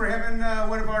very room, we're having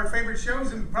one of our favorite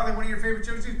shows, and probably one of your favorite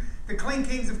shows, the Clean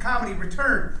Kings of Comedy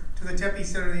return to the Tempe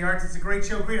Center of the Arts. It's a great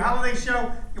show, great holiday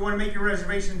show. You want to make your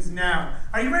reservations now.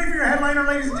 Are you ready for your headliner,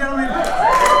 ladies and gentlemen? Here's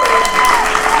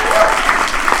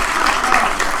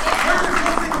a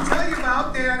cool thing to tell you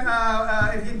about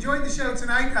that if you enjoyed the show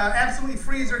tonight, absolutely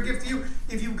free is our gift to you.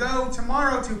 If you go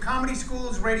tomorrow to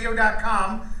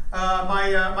ComedySchoolsRadio.com,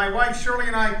 my wife Shirley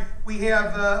and I, we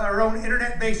have our own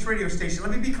internet-based radio station.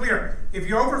 Let me be clear. If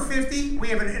you're over 50, we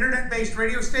have an internet-based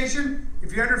radio station.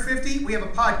 If you're under 50, we have a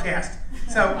podcast.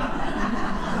 So,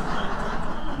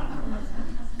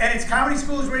 and it's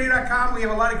ComedySchoolsRadio.com. We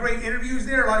have a lot of great interviews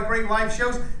there, a lot of great live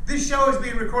shows. This show is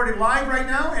being recorded live right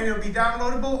now, and it'll be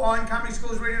downloadable on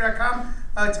ComedySchoolsRadio.com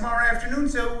tomorrow afternoon.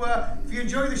 So if you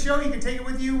enjoy the show, you can take it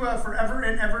with you forever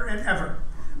and ever and ever.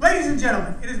 Ladies and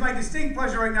gentlemen, it is my distinct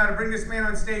pleasure right now to bring this man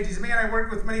on stage. He's a man I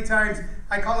worked with many times.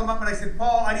 I called him up and I said,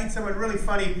 Paul, I need someone really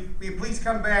funny. Will you please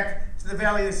come back to the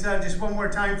Valley of the Sun just one more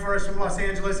time for us from Los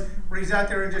Angeles, where he's out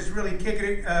there and just really kicking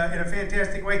it in a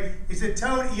fantastic way. He said,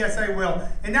 Toad, yes, I will.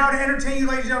 And now to entertain you,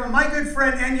 ladies and gentlemen, my good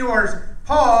friend and yours,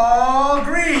 Paul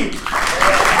Green.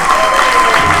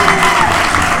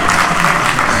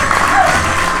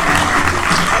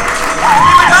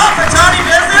 For Tony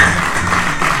Business.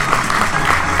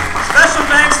 Special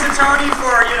thanks to Tony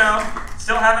for,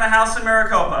 still having a house in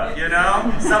Maricopa,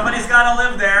 Somebody's got to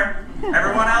live there.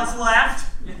 Everyone else left.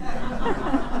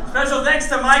 Special thanks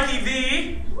to Mikey V.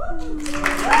 Yeah.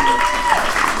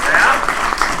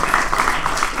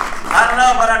 I don't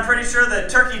know, but I'm pretty sure that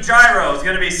Turkey Gyro is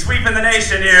going to be sweeping the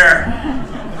nation here.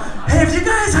 Hey, have you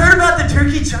guys heard about the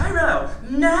Turkey Gyro?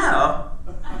 No.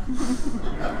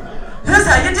 Here's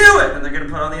how you do it! And they're going to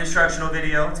put on the instructional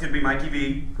video. It's going to be Mikey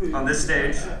V on this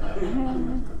stage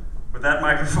with that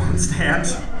microphone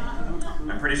stand.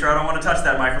 I'm pretty sure I don't want to touch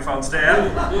that microphone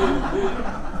stand.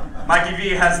 Mikey V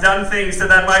has done things to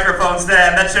that microphone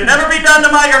stand that should never be done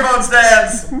to microphone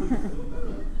stands.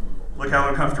 Look how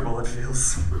uncomfortable it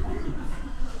feels.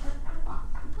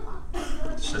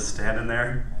 It's just standing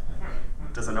there.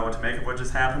 Doesn't know what to make of what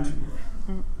just happened.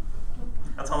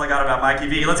 That's all I got about Mikey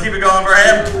V. Let's keep it going for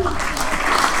him.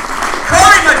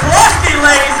 Corey McCluskey,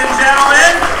 ladies and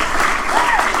gentlemen.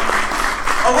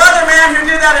 A weatherman who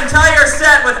did that entire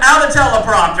set without a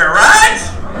teleprompter, right?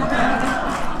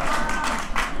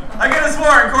 I could have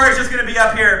sworn Corey's just going to be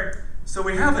up here. So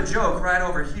we have a joke right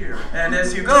over here. And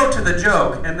as you go to the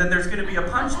joke, and then there's going to be a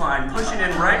punchline pushing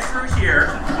in right through here.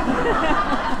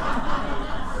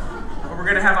 We're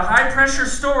going to have a high-pressure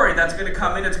story that's going to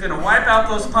come in. It's going to wipe out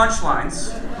those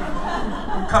punchlines.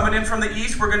 Coming in from the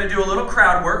east, we're going to do a little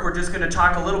crowd work. We're just going to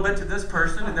talk a little bit to this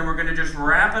person, and then we're going to just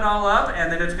wrap it all up,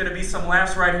 and then it's going to be some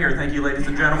laughs right here. Thank you, ladies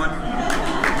and gentlemen.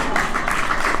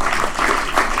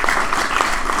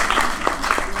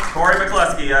 Corey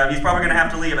McCluskey, he's probably going to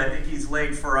have to leave. I think he's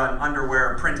late for an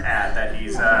underwear print ad that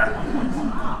he's,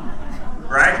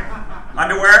 right?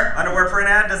 Underwear print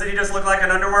ad? Doesn't he just look like an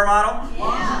underwear model?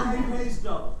 Yeah.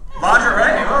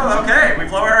 Lingerie? Oh, okay.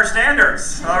 We've lowered our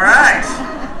standards. All right.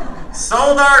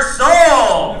 Sold our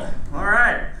soul. All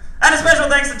right. And a special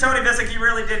thanks to Tony Visick. He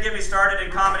really did get me started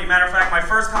in comedy. Matter of fact, my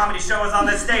first comedy show was on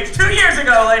this stage 2 years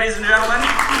ago, ladies and gentlemen.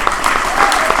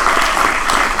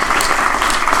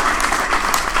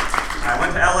 I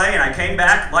went to LA and I came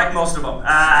back like most of them.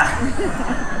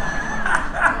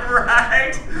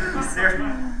 Right?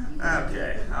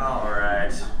 Okay, all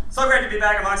right. So great to be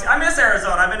back amongst you. I miss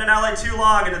Arizona. I've been in LA too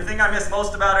long, and the thing I miss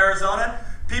most about Arizona,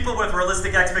 people with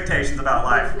realistic expectations about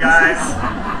life, guys.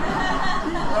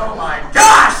 Oh my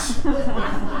gosh!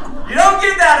 You don't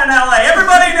get that in LA.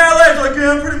 Everybody in LA is like,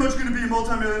 yeah, I'm pretty much going to be a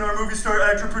multi-millionaire movie star,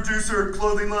 actor, producer,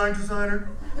 clothing line designer.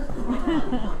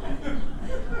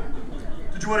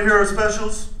 Did you want to hear our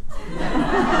specials?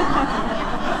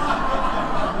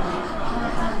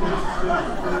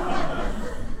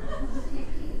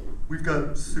 We've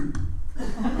got soup.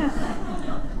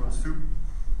 Want soup?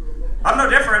 I'm no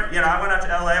different. I went out to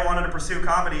LA, I wanted to pursue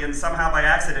comedy, and somehow by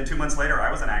accident, 2 months later,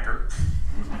 I was an actor.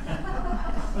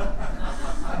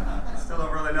 Still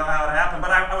don't really know how it happened,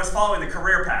 but I was following the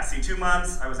career path. See, 2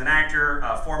 months, I was an actor.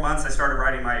 4 months, I started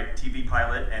writing my TV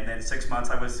pilot, and then 6 months,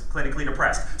 I was clinically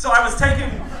depressed. So I was taking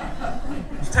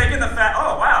the fact,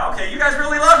 oh, wow, okay, you guys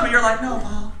really love me. You're like, no,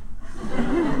 Paul.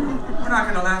 We're not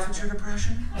going to laugh at your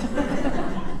depression.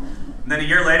 And then a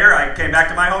year later, I came back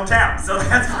to my hometown. So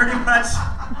that's pretty much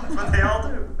what they all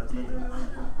do. That's what they do.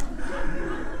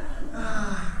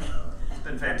 It's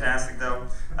been fantastic, though.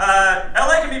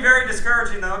 LA can be very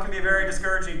discouraging, though. It can be a very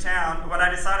discouraging town. When I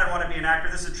decided I want to be an actor,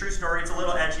 this is a true story. It's a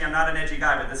little edgy. I'm not an edgy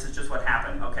guy, but this is just what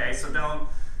happened, okay? So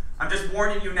I'm just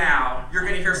warning you now. You're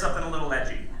going to hear something a little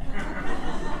edgy.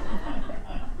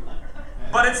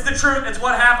 But it's the truth. It's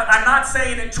what happened. I'm not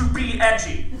saying it to be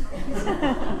edgy.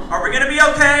 Are we going to be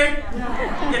okay?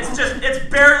 It's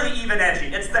barely even edgy.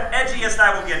 It's the edgiest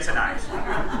I will get tonight.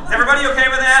 Is everybody okay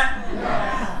with that?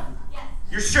 Yeah.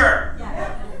 You're sure?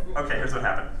 Yeah. Okay, here's what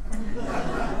happened.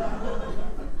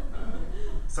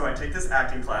 So I take this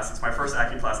acting class. It's my first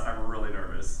acting class. I'm really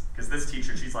nervous. Because this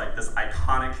teacher, she's like this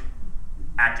iconic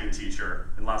acting teacher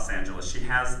in Los Angeles. She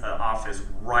has an office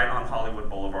right on Hollywood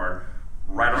Boulevard,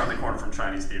 right around the corner from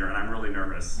Chinese Theater, and I'm really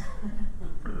nervous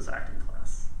for this acting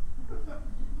class.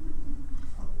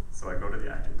 So I go to the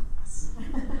acting class.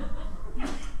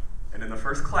 And in the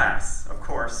first class, of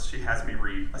course, she has me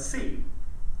read a scene,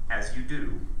 as you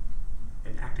do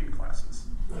in acting classes.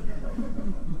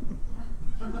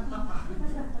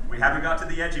 We haven't got to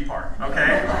the edgy part,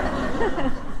 okay?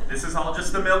 This is all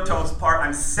just the milquetoast part.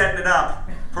 I'm setting it up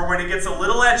for when it gets a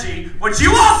little edgy, which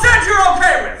you all said you're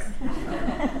okay with.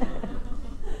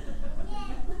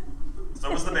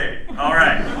 So was the baby. All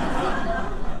right.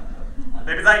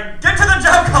 Baby's like, get to the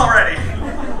joke already.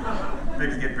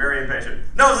 Babies get very impatient.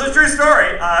 No, this is a true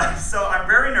story. So I'm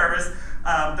very nervous.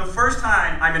 The first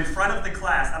time I'm in front of the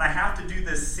class and I have to do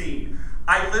this scene,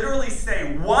 I literally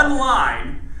say one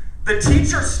line. The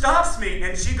teacher stops me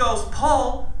and she goes,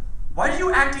 Paul, why are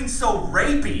you acting so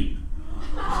rapey?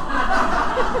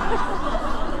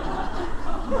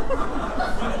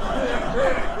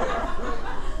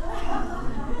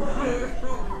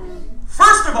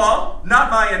 First of all, not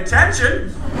my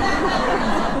intention.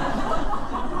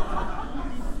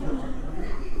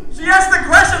 She asked the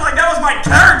question like that was my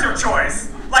character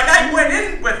choice. Like I went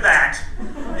in with that,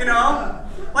 you know?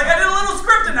 Like I did a little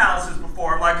script analysis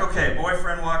before. I'm like, okay,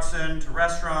 boyfriend walks into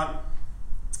restaurant,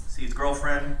 sees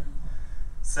girlfriend,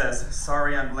 says,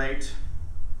 sorry I'm late.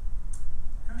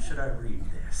 How should I read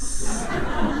this?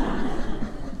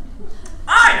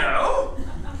 I know!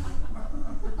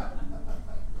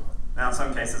 Now, in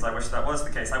some cases, I wish that was the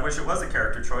case. I wish it was a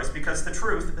character choice because the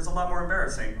truth is a lot more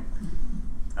embarrassing.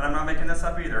 And I'm not making this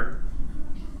up either.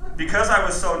 Because I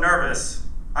was so nervous,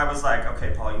 I was like,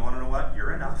 okay, Paul, you want to know what?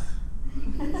 You're enough. You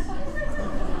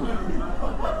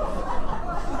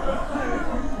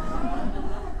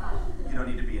don't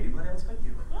need to be anybody else but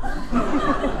you.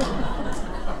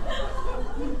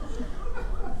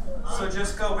 So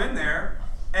just go in there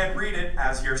and read it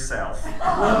as yourself.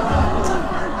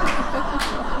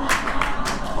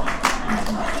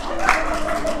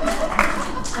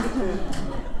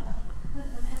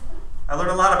 I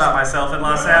learned a lot about myself in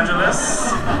Los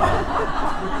Angeles.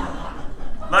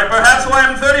 Like perhaps why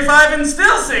I'm 35 and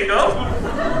still single.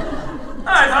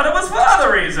 I thought it was for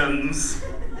other reasons.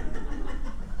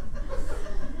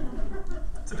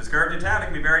 It's a discouraging town. It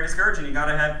can be very discouraging. You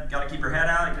gotta keep your head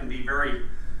out. It can be very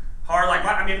hard. Like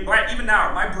even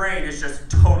now, my brain is just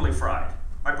totally fried.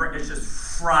 My brain is just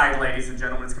fried, ladies and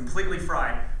gentlemen. It's completely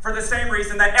fried. For the same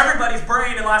reason that everybody's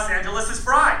brain in Los Angeles is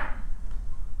fried.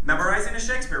 Memorizing a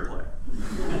Shakespeare play.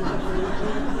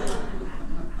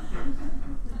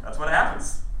 That's what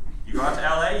happens. You go out to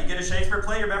LA, you get a Shakespeare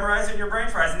play, you memorize it, and your brain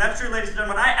fries. And that's true, ladies and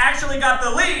gentlemen. I actually got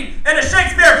the lead in a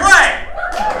Shakespeare play!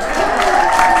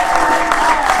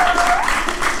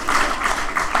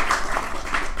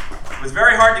 It was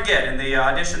very hard to get. In the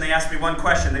audition, they asked me one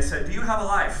question. They said, do you have a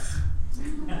life?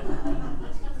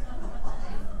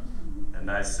 And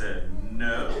I said,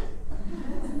 no.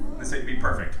 They said, be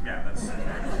perfect. Yeah, that's...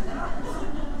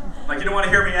 Like, you don't want to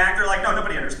hear me act? They're like, no,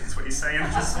 nobody understands what he's saying. We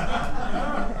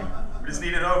just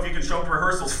need to know if you can show up to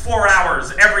rehearsals 4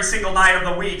 hours every single night of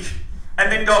the week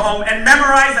and then go home and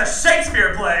memorize a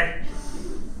Shakespeare play.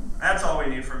 That's all we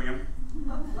need from you.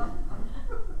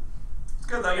 It's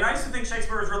good, though. You know, I used to think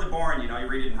Shakespeare was really boring. You know, you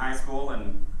read it in high school.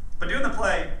 But doing the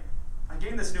play, I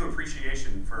gained this new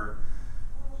appreciation for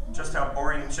just how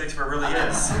boring Shakespeare really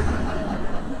is.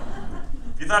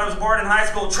 If you thought it was boring in high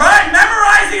school, try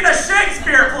memorizing a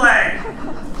Shakespeare play!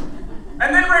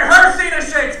 And then rehearsing a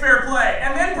Shakespeare play,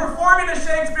 and then performing a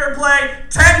Shakespeare play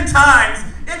 10 times.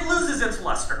 It loses its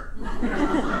luster.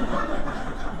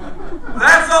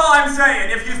 That's all I'm saying.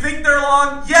 If you think they're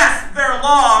long, yes, they're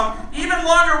long. Even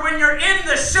longer when you're in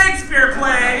the Shakespeare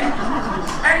play,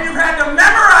 and you've had to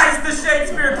memorize the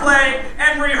Shakespeare play,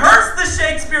 and rehearse the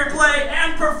Shakespeare play,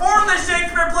 and perform the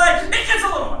Shakespeare play. It gets a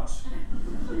little much.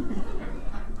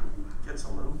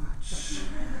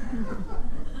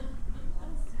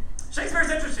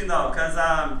 Shakespeare's interesting though, because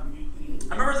I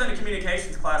remember I was in a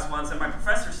communications class once and my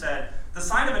professor said, the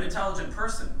sign of an intelligent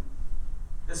person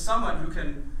is someone who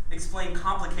can explain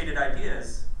complicated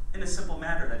ideas in a simple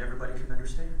manner that everybody can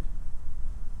understand.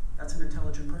 That's an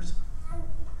intelligent person.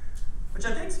 Which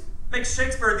I think makes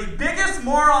Shakespeare the biggest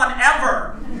moron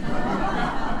ever.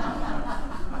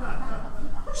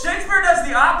 Shakespeare does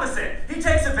the opposite. He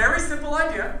takes a very simple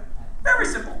idea, very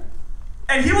simple,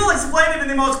 and he will explain it in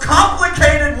the most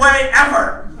complicated way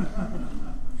ever.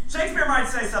 Shakespeare might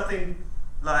say something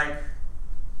like,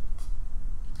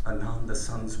 anon the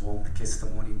sun's won't kiss the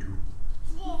morning dew.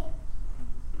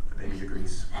 The baby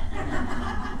agrees.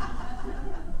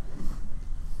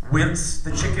 Whilst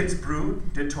the chickens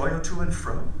brood did toil to and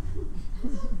fro,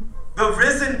 the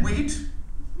risen wheat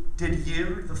did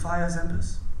yield the fire's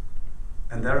embers,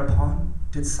 and thereupon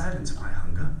did silence my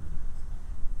hunger.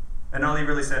 And all he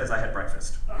really said is, I had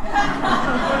breakfast.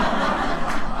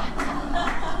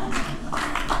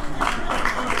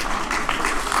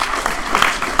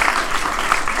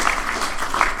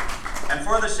 And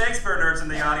for the Shakespeare nerds in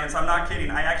the audience, I'm not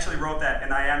kidding, I actually wrote that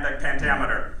in iambic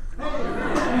pentameter.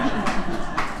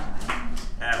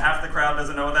 And half the crowd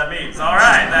doesn't know what that means. All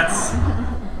right, that's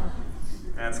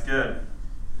good.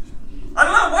 I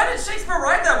don't know, why did did Shakespeare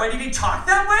write that way? Did he talk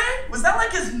that way? Was that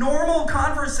like his normal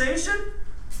conversation?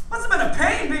 Must have been a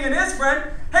pain being his friend.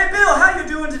 Hey, Bill, how you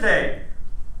doing today?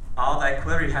 All thy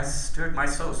query has stirred my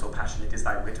soul, so passionate is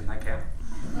thy wit and thy care.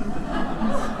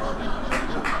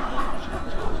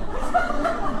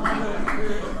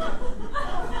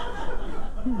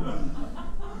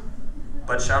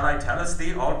 But shall I tell us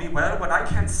thee all be well, what I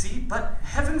can't see but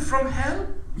heaven from hell?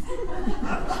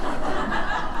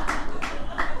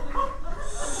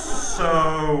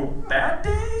 So, bad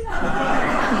day?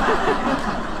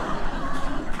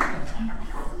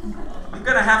 I'm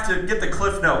gonna have to get the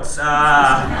Cliff Notes.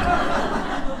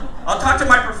 I'll talk to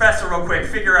my professor real quick,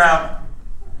 figure out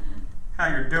how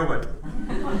you're doing.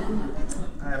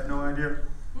 I have no idea.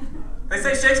 They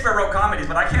say Shakespeare wrote comedies,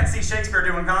 but I can't see Shakespeare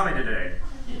doing comedy today.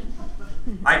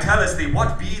 I tell us thee,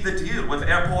 what be the deal with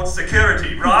airport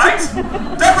security, right? Does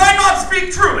I not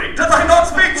speak truly? Does I not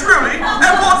speak truly?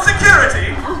 Airport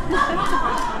security?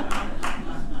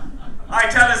 I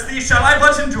tell us thee, shall I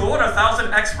but endure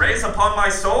 1,000 X-rays upon my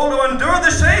soul, or endure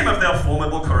the shame of their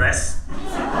formidable caress?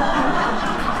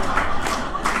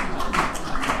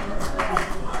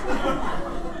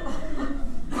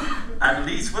 At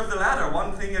least with the latter,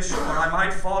 one thing is sure, I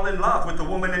might fall in love with the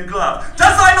woman in glove.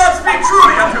 Does I not speak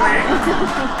truly unto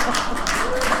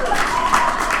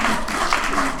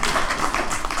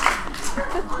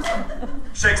me?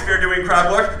 Shakespeare doing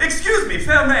crowd work. Excuse me,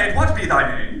 fair maid, what be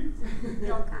thy name?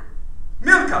 Milka.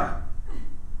 Milka.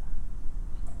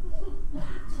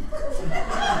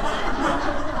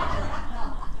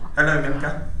 Hello,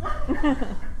 Milka.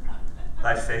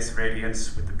 Thy face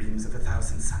radiance with the beams of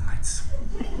 1,000 sunlights.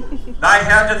 Thy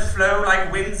hair doth flow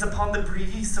like winds upon the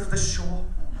breeze of the shore.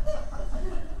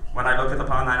 When I looketh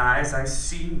upon thine eyes, I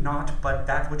see naught but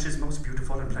that which is most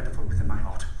beautiful and plentiful within my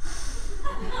heart.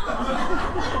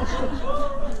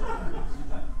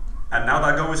 And now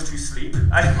thou goest to sleep.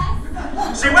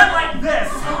 She went like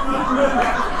this.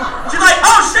 She's like,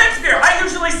 oh, Shakespeare! I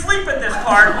usually sleep at this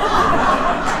part.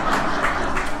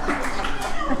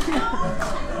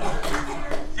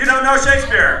 You don't know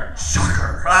Shakespeare?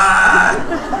 Shocker.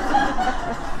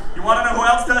 You want to know who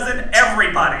else doesn't?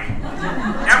 Everybody.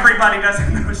 Everybody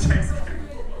doesn't know Shakespeare.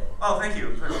 Oh, thank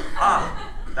you.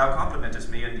 Thou complimentest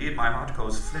me. Indeed, my heart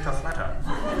goes flitter-flatter.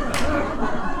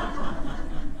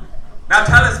 Now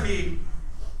tell us me,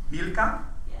 Milka,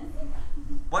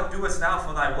 what doest thou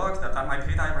for thy work that thou might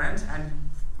pay thy rent and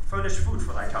furnish food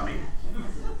for thy tummy?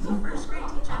 First grade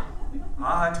teacher.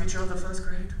 A teacher of the first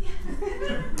grade?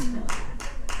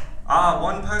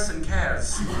 One person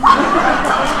cares.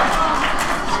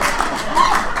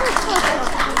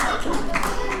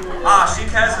 She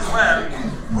cares as well.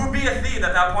 Who beeth thee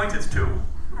that thou pointest to?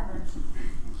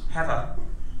 Heather.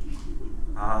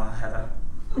 Heather. Heather.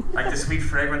 Like the sweet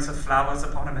fragrance of flowers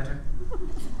upon a meadow.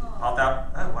 Art thou?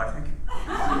 Oh, I think.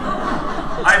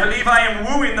 I believe I am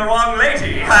wooing the wrong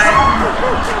lady.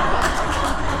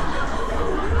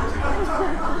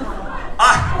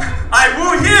 I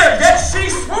woo here, yet she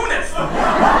swooneth.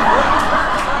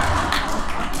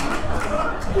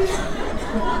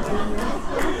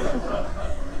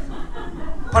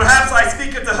 Perhaps I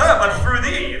speaketh to her, but through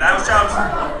thee. Thou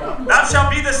shalt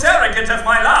be the surrogate of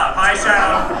my love. I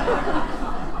shall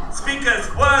speak as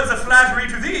words of flattery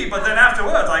to thee, but then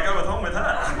afterwards I goeth home with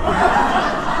her.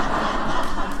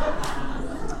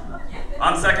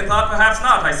 On second thought, perhaps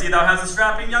not. I see thou hast a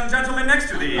strapping young gentleman next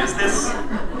to thee. Is this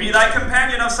be thy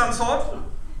companion of some sort?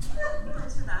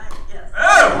 Tonight, yes.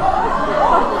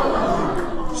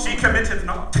 Oh! She committeth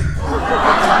not.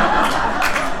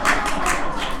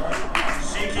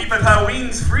 She keepeth her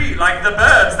wings free like the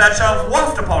birds that shall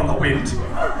waft upon the wind.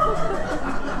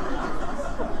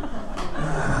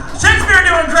 Shakespeare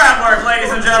doing crowd work,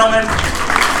 ladies and gentlemen.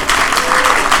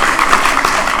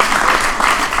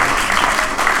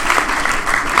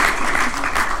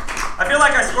 I feel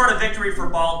like I scored a victory for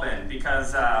Baldwin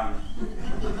because that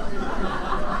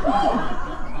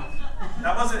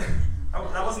wasn't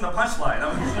the punchline.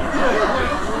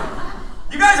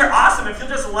 You guys are awesome if you'll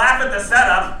just laugh at the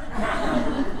setup.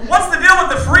 What's the deal with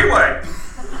the freeway?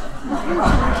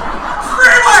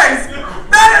 Freeways!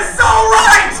 That is so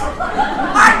right!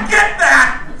 I get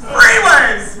that!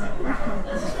 Freeways!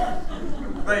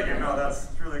 Thank you. No, that's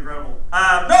truly incredible.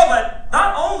 No, but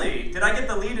not only did I get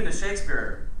the lead in a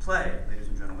Shakespeare play, ladies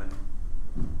and gentlemen,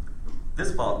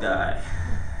 this bald guy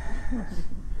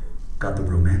got the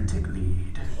romantic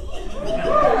lead.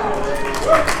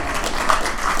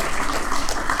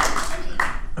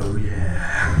 Oh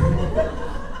yeah.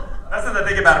 That's the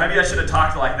thing about it. Maybe I should have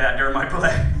talked like that during my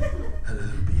play. Hello,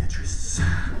 Beatrice.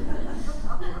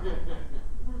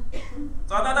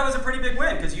 So I thought that was a pretty big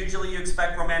win, because usually you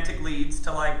expect romantic leads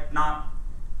to like not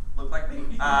look like me. You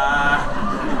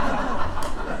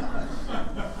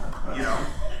know,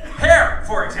 hair,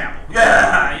 for example.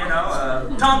 Yeah, you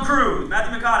know, Tom Cruise,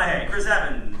 Matthew McConaughey, Chris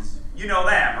Evans. You know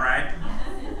them, right?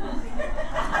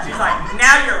 She's like,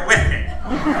 now you're with me.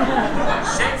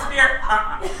 Shakespeare,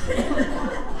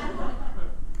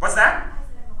 What's that?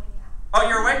 Oh,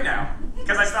 you're awake now.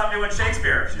 Because I stopped doing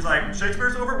Shakespeare. She's like,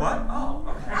 Shakespeare's over? What? Oh,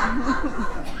 okay.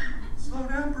 Slow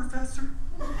down, Professor.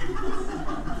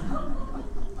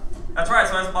 That's right,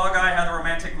 so as a bald guy, I had the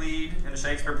romantic lead in a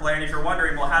Shakespeare play, and if you're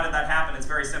wondering, well, how did that happen? It's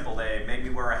very simple. They made me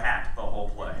wear a hat the whole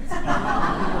play.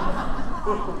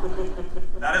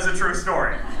 That is a true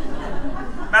story.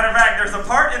 Matter of fact, there's a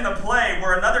part in the play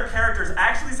where another character is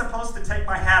actually supposed to take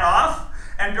my hat off,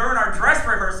 and during our dress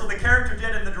rehearsal, the character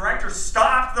did, and the director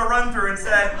stopped the run-through and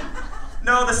said,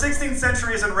 no, the 16th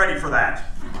century isn't ready for that.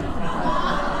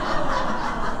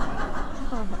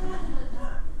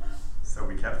 So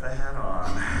we kept the hat on.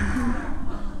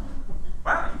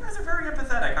 Wow, you guys are very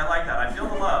empathetic. I like that. I feel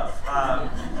the love.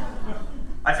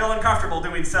 I feel uncomfortable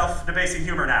doing self-debasing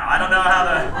humor now. I don't know how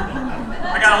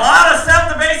I got a lot of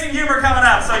self-debasing humor coming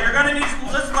up, so you're gonna need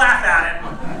to just laugh at it.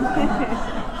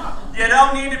 You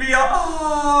don't need to be,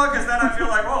 because then I feel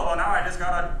like, well, now I just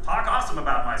gotta talk awesome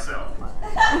about myself.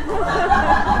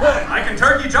 I can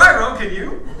turkey gyro, can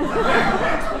you?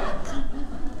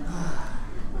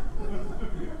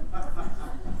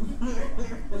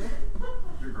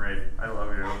 You're great. I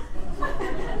love you.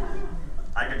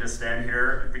 I could just stand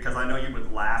here because I know you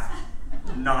would laugh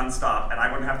nonstop and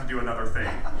I wouldn't have to do another thing.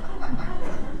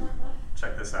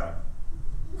 Check this out.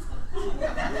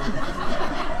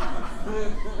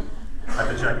 I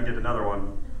bet you I can get another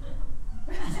one.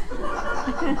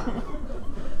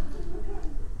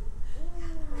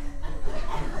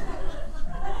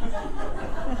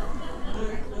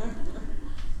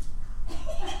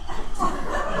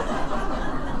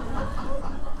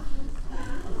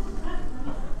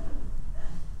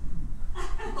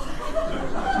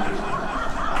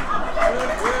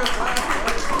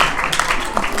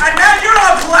 And now you're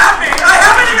all clapping. I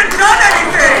haven't even done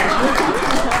anything.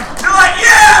 You're like,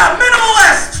 yeah,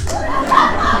 minimalist.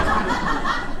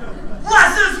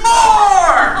 Less is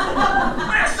more.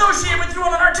 I associate with you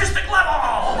on an artistic level.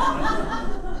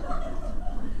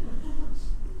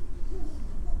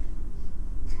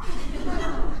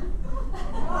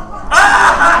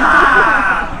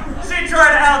 She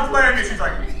tried to outplay me. She's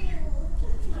like, okay,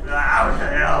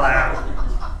 I'll laugh.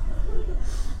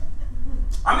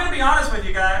 I'm gonna be honest with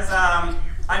you guys.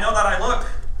 I know that I look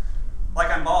like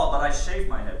I'm bald, but I shave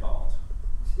my head bald.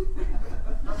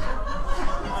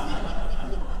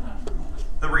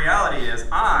 The reality is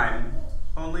I'm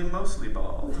only mostly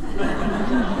bald.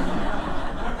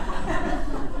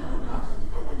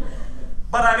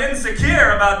 But I'm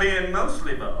insecure about being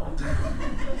mostly bald.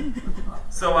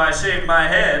 So I shaved my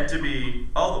head to be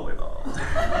all the way bald.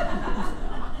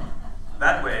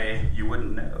 That way you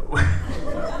wouldn't know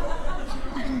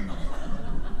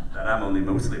that I'm only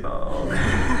mostly bald.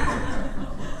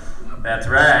 That's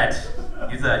right.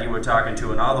 You thought you were talking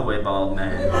to an all the way bald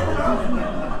man.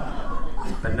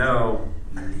 But no,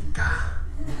 Malika.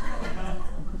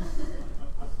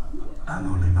 I'm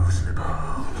only mostly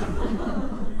bald.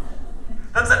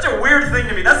 That's such a weird thing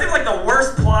to me. That seems like the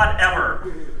worst plot ever.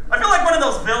 I feel like one of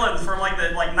those villains from like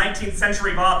the 19th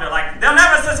century Bob. They're like, they'll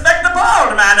never suspect the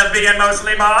bald man of being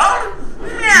mostly bald.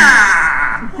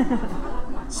 Yeah.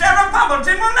 Sheriff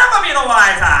Pumpleton will never be the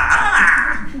wiser.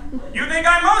 Ah. You think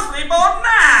I'm mostly bald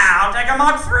now? I'll take a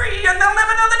Mach 3 and they'll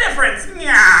never know the difference.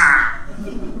 Yeah.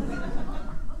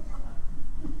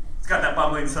 It's got that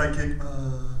bumbling sidekick.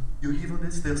 Your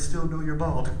evilness, they'll still know you're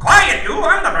bald. Quiet, you!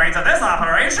 I'm the brains of this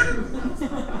operation.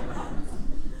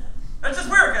 It's just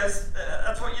weird because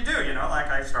that's what you do, you know? Like,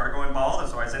 I started going bald, and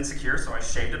so I was insecure, so I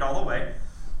shaved it all the way,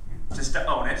 just to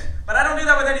own it. But I don't do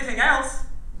that with anything else.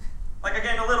 Like, I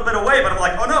gained a little bit of weight, but I'm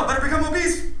like, oh no, better become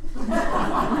obese.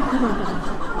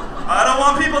 I don't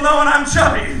want people knowing I'm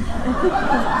chubby.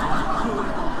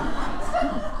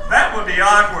 That would be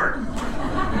awkward.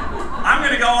 I'm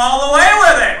gonna go all the way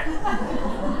with it.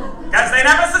 Because they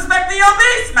never suspect the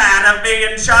obese man of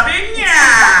being chubby.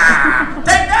 Yeah.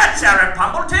 Take that, Sheriff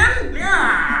Pumpleton.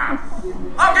 Yeah.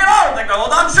 I'll get all the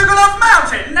gold on Sugarloaf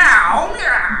Mountain now.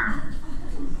 Yeah.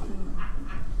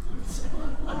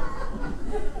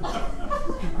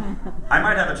 I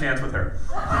might have a chance with her.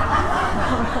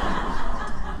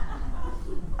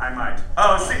 I might.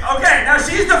 Oh, see, okay, now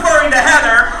she's deferring to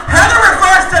Heather. Heather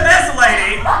refers to this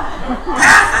lady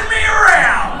passing me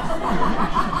around.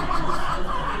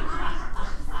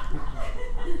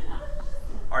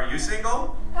 Are you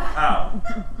single? Oh.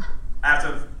 As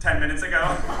of 10 minutes ago?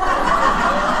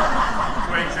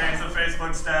 Quick, change the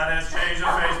Facebook status, change the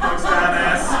Facebook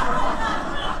status.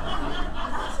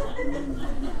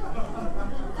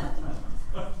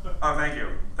 Oh, thank you.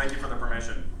 Thank you for the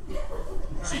permission.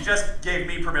 She just gave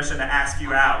me permission to ask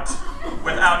you out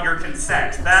without your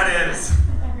consent. That is...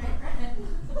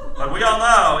 But we all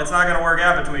know it's not going to work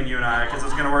out between you and I, because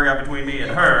it's going to work out between me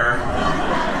and her.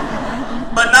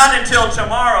 But not until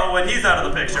tomorrow when he's out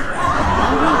of the picture.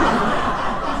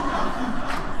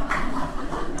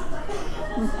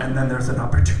 And then there's an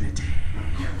opportunity.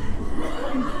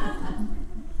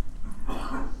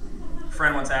 A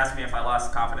friend once asked me if I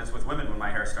lost confidence with women when my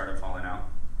hair started falling out.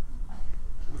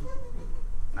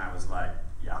 And I was like,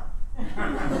 yeah.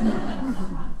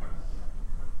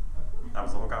 That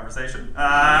was the whole conversation. Of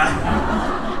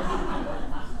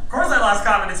course I lost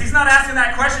confidence. He's not asking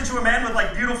that question to a man with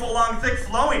like beautiful, long, thick,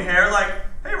 flowing hair like,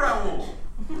 hey, Raul.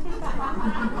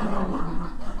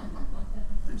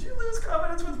 Did you lose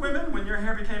confidence with women when your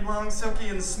hair became long, silky,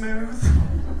 and smooth?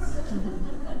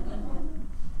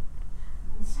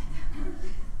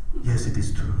 Yes, it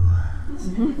is true.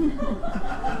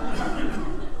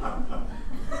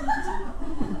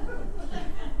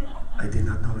 I did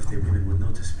not know if the women would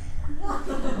notice me.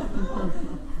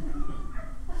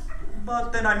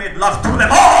 But then I made love to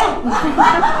them all!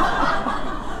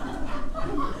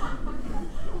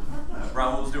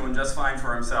 Raul's doing just fine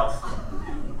for himself.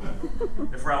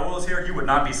 If Raul was here, he would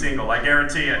not be single, I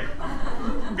guarantee it.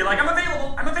 He'd be like, I'm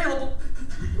available, I'm available.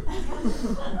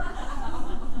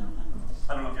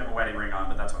 I don't know if you have a wedding ring on,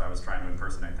 but that's what I was trying to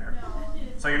impersonate there.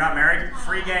 So you're not married?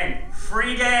 Free game.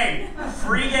 Free game.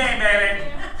 Free game, baby.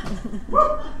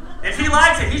 If he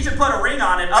likes it, he should put a ring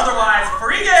on it. Otherwise,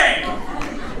 free game.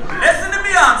 Listen to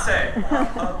Beyonce.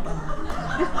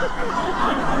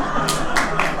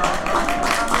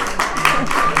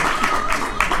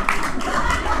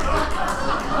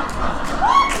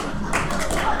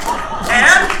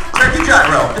 And turkey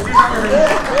gyro.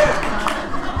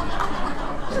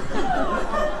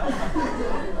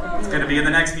 It's gonna be in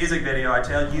the next music video, I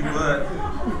tell you what.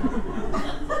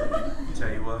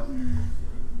 Tell you what.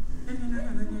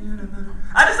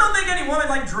 I just don't think any woman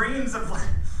like dreams of like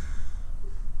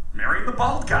marrying the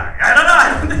bald guy. I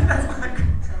don't think that's like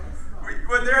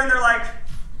when they're in their like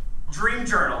dream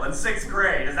journal in 6th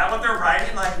grade. Is that what they're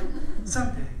writing? Like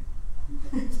someday.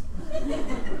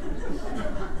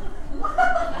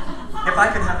 If I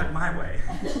could have it my way,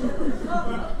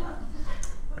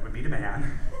 I would meet a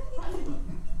man.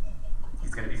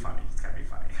 He's gonna be funny. He's gonna be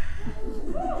funny.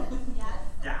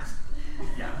 Yeah.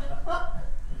 Yeah.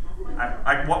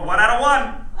 I 1 out of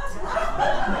 1.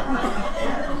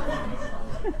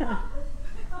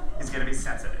 He's gonna be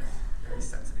sensitive. Very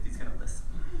sensitive. He's gonna listen.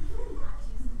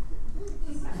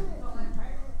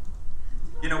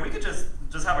 You know, we could just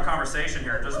have a conversation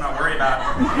here and just not worry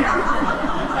about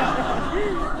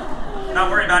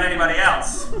anybody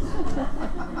else.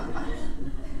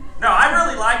 No, I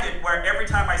really like it where every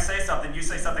time I say something, you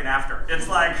say something after. It's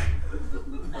like,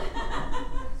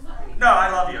 no, I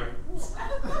love you.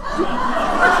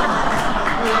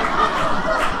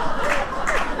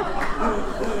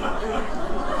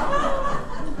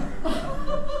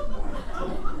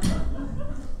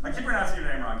 I keep pronouncing your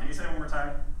name wrong. Can you say it one more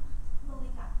time?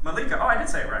 Malika. Oh, I did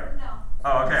say it right. No.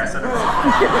 Oh, okay, I said it wrong.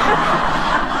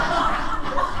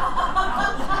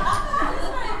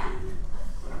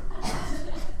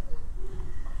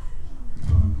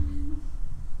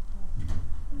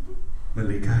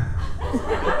 Malika.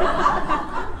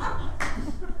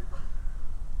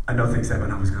 I know things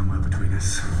haven't always gone well between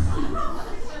us.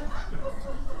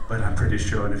 But I'm pretty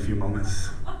sure in a few moments,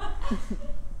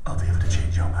 I'll be able to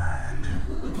change your mind.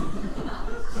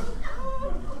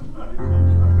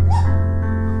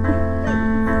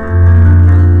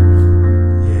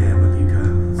 Yeah, Malika.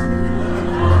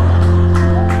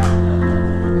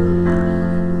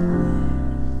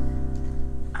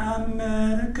 I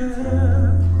met a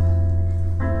girl.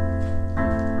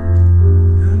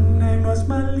 Her name was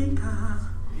Malika.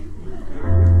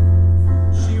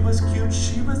 She was cute,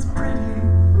 she was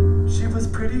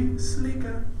pretty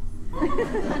sleeker.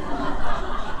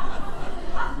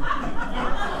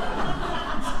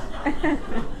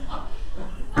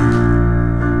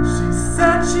 She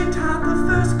said she taught the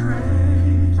 1st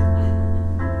grade.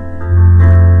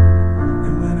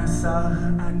 And when I saw her,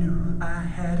 I knew I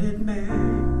had it made.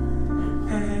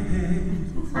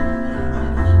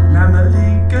 Now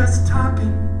Malika's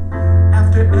talking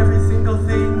after every single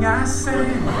thing I say.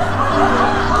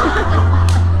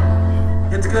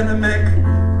 It's gonna make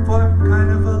for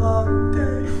kind of a long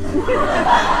day.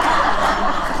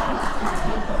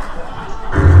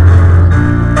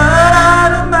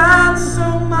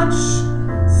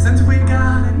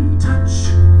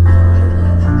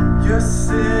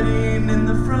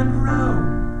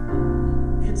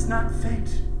 not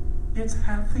fate, it's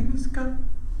how things go.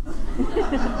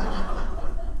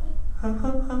 Ho,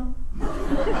 ho, ho.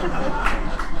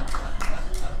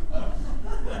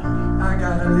 I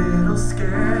got a little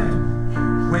scared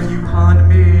when you pawned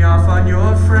me off on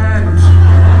your friend.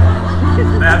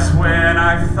 That's when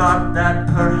I thought that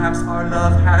perhaps our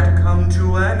love had come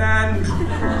to an end.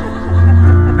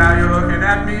 Now you're looking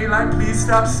at me like, please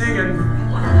stop singing.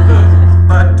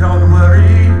 But don't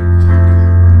worry,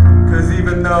 'cause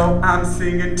even though I'm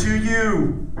singing to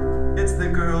you, it's the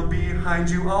girl behind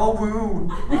you, all woo.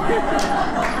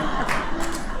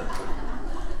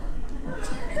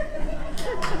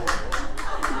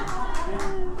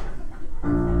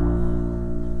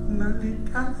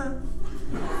 Malika.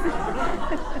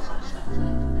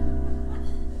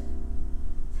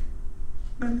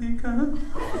 Malika.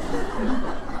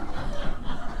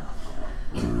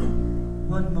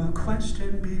 One more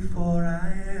question before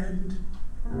I end.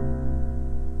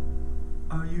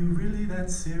 Are you really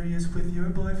that serious with your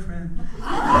boyfriend?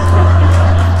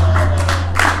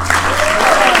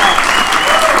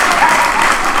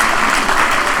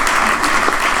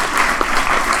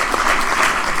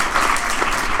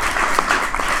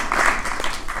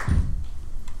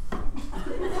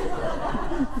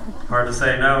 Hard to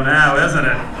say no now, isn't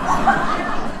it?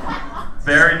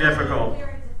 Very difficult.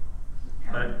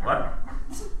 But what?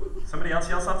 Somebody else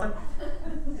yell something?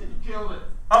 You killed it.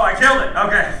 Oh, I killed it.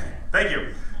 Okay. Thank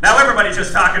you. Now everybody's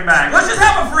just talking back. Let's just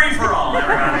have a free-for-all,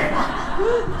 everybody.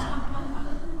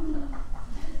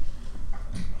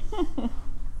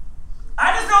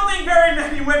 I just don't think very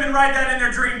many women write that in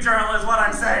their dream journal, is what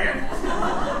I'm saying.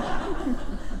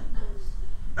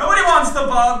 Nobody wants the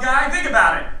bald guy. Think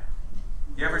about it.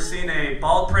 You ever seen a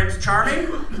bald Prince Charming?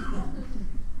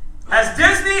 Has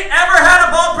Disney ever had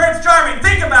a bald Prince Charming?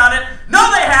 Think about it. No,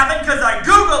 they haven't, because I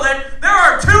Googled it. There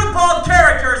are 2 bald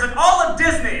characters in all of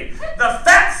Disney. The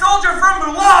fat soldier from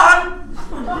Mulan.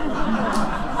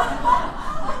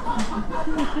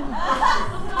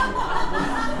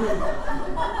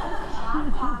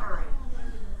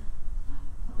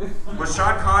 Was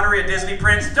Sean Connery a Disney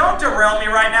prince? Don't derail me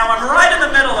right now. I'm right in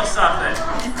the middle of something.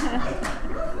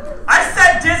 I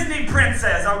said Disney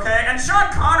princess, okay? And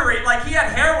Sean Connery, like, he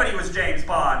had hair when he was James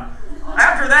Bond.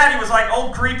 After that, he was like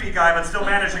old creepy guy, but still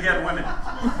managed to get women.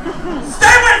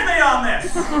 Stay with me on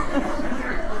this!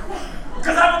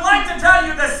 Because I would like to tell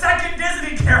you the second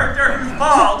Disney character who's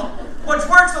bald, which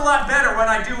works a lot better when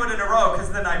I do it in a row,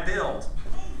 because then I build.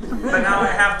 But now I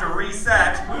have to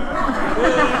reset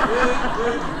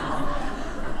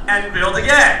and build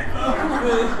again.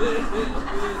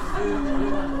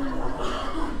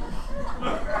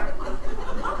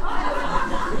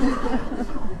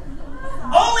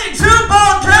 Only 2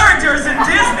 bald characters in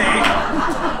Disney.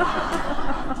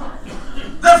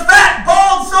 The fat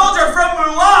bald soldier from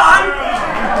Mulan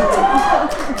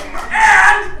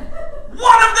and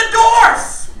one of the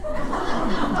dwarfs.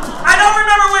 I don't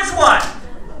remember which one.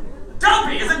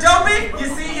 Dopey. Is it Dopey? You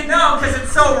see, you know, because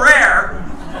it's so rare.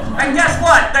 And guess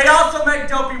what? They also make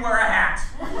Dopey wear a hat.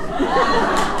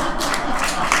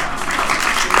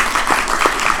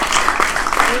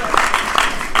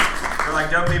 They're like,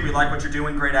 Dopey, we like what you're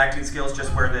doing, great acting skills,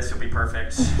 just wear this, you'll be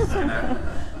perfect. You know?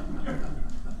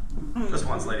 Just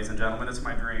once, ladies and gentlemen, it's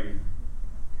my dream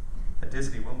that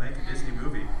Disney will make a Disney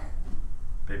movie.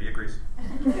 Baby agrees.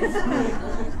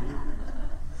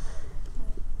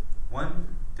 One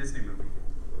Disney movie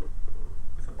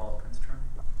with a bald Prince Charming.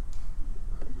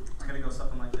 It's gonna go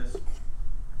something like this.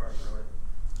 I've already wrote it.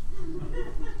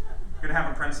 You're gonna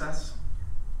have a princess.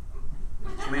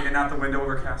 She's leaning out the window of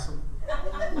her castle.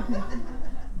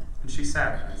 And she's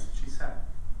sad, guys. She's sad.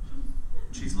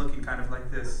 She's looking kind of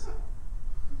like this.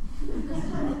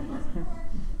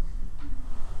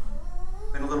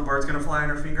 Then a little bird's gonna fly on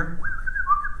her finger.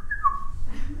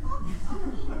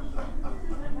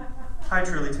 Hi,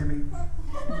 Truly Timmy.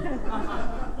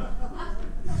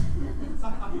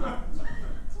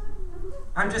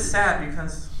 I'm just sad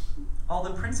because all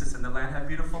the princes in the land have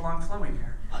beautiful long flowing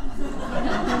hair.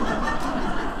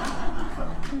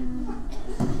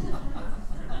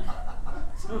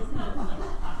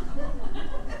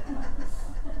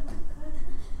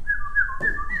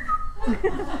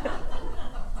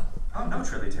 Oh no,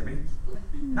 Trilly Timmy.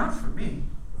 Not for me.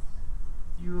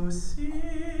 You see,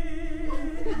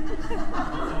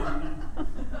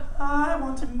 I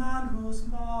want a man who's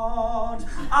bald.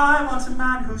 I want a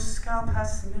man whose scalp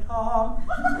has seen it all.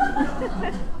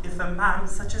 If a man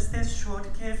such as this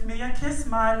should give me a kiss,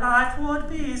 my life would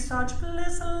be such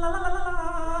bliss. La la la la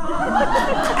la.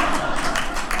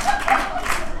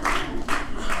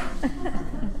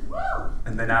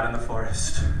 And then out in the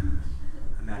forest,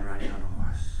 a man riding on a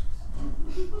horse.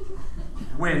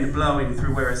 wind blowing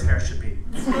through where his hair should be.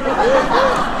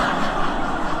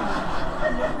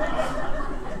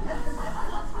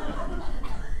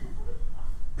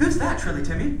 Who's that, Trilly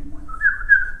Timmy?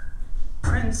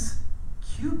 Prince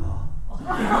Cue Ball.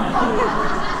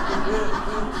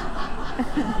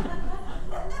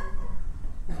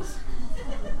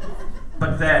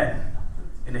 But then,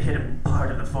 in a hidden part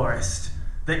of the forest,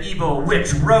 the evil witch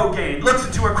Rogaine looks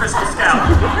into her crystal scalp.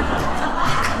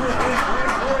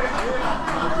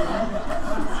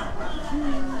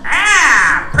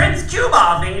 Prince Cue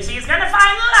Ball thinks she's gonna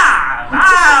find love.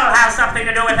 I'll have something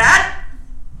to do with that.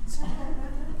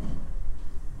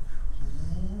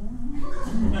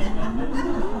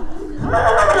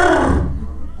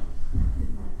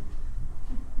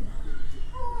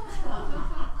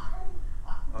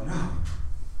 Oh no.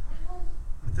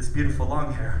 With this beautiful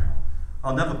long hair,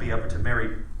 I'll never be able to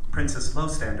marry Princess Low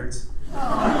Standards.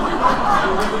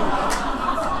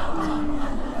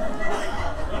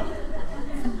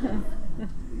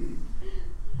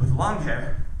 With long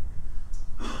hair,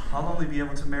 I'll only be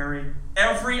able to marry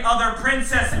every other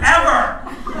princess ever!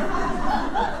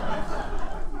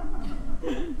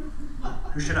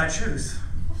 Who should I choose?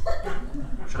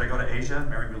 Should I go to Asia,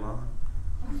 marry Mulan?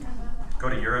 Go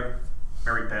to Europe,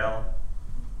 marry Belle?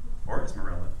 Or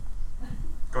Esmeralda?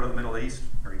 Go to the Middle East,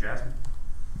 marry Jasmine?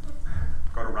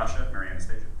 Go to Russia, marry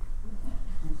Anastasia?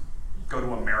 Go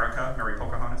to America, marry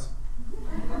Pocahontas?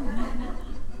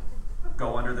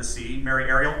 Go under the sea, marry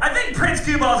Ariel? I think Prince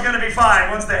Cue Ball's gonna be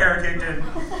fine once the hair kicked in.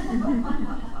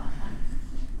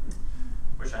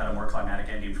 Wish I had a more climatic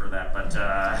ending for that, but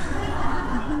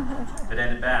it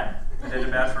ended bad. It ended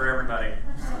bad for everybody.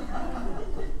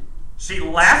 She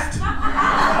left?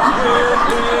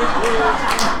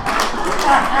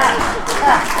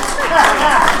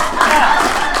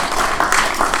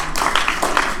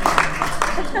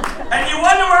 And you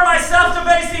wonder where my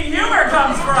self-debasing humor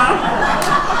comes from?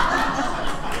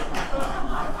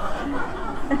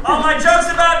 All my jokes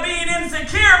about being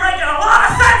insecure making a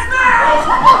lot of sense now!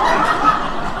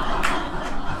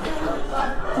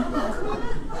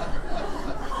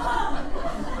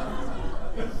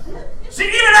 She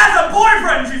even has a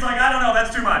boyfriend! She's like, I don't know,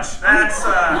 that's too much.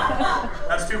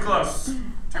 That's too close.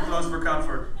 Too close for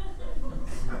comfort.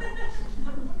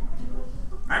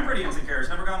 I'm pretty insecure. It's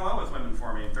never gone well with women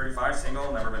for me. 35,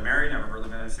 single, never been married, never really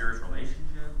been in a serious relationship.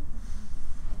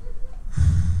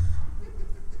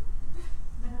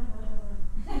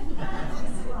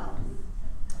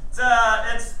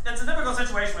 It's a difficult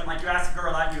situation when, like, you ask a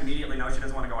girl out and you immediately know she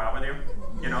doesn't want to go out with you.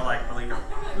 You know, like Malika.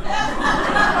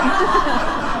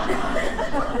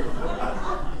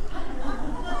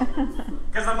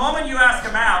 Because the moment you ask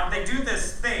them out, they do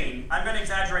this thing. I'm going to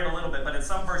exaggerate a little bit, but it's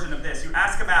some version of this. You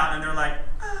ask them out and they're like,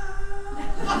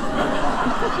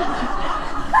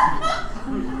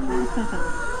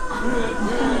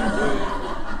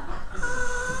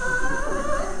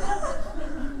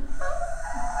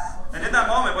 and in that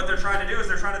moment, what they're trying to do is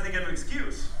they're trying to think of an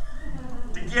excuse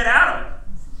to get out of it.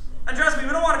 And trust me,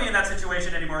 we don't want to be in that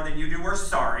situation any more than you do. We're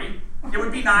sorry. It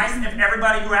would be nice if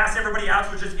everybody who asked everybody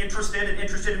out was just interested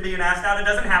in being asked out. It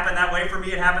doesn't happen that way. For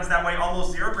me, it happens that way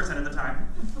almost 0% of the time.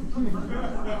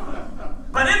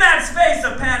 But in that space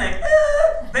of panic,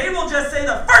 they will just say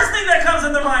the first thing that comes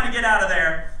in their mind to get out of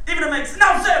there, even if it makes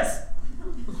no sense.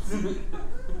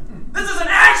 This is an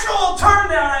actual turn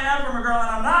down I had from a girl,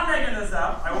 and I'm not making this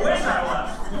up. I wish I was.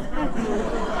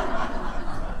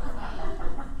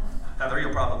 Heather,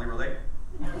 you'll probably relate.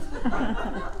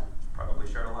 Probably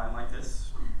shared a line like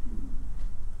this.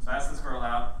 So I asked this girl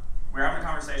out. We were having a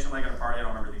conversation like at a party. I don't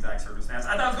remember the exact circumstance.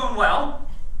 I thought it was going well.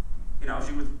 You know,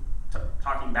 she was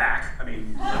talking back. I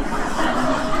mean,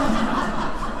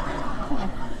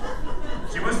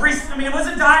 it was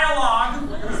a dialogue.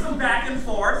 There was some back and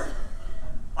forth.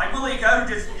 Like Malika, who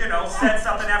just, said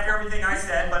something after everything I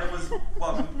said, but it was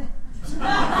welcome. She's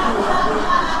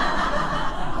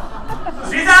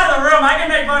out of the room. I can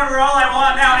make fun of her all I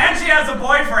want now. And she has a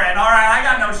boyfriend. All right, I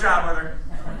got no shot with her.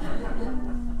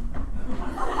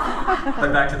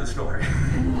 But back to the story.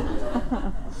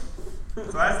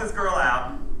 So I asked this girl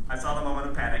out. I saw the moment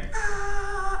of panic.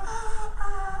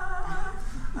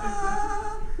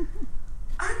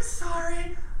 I'm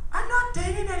sorry. I'm not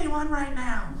dating anyone right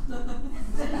now.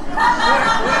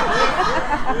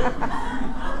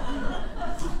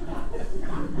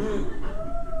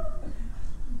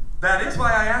 That is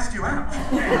why I asked you out.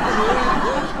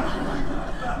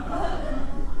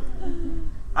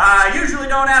 I usually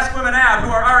don't ask women out who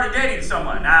are already dating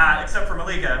someone, except for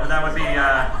Malika, but that would be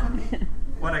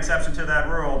one exception to that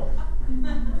rule.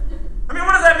 Let me mean,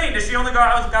 what does that mean? Does she only go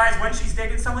out with guys when she's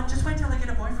dating someone? Just wait till I get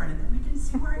a boyfriend and then we can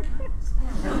see where it goes.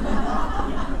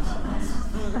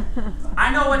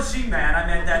 I know what she meant. I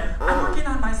meant that I'm working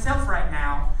on myself right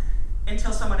now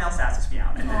until someone else asks me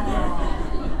out. And then,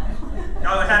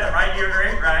 no, is that right? You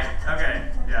agree? Right?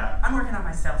 Okay. Yeah. I'm working on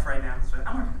myself right now. So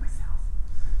I'm working on myself.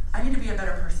 I need to be a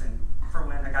better person for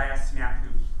when a guy asks me out who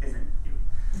isn't you.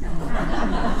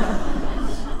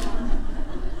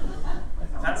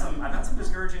 I've had some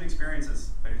discouraging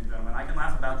experiences, ladies and gentlemen. I can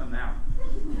laugh about them now.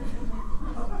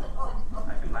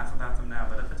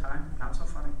 But at the time, not so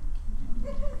funny.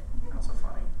 Not so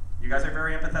funny. You guys are a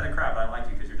very empathetic crowd, but I like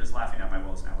you because you're just laughing at my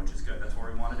woes now, which is good. That's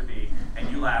where we wanted to be. And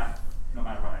you laugh no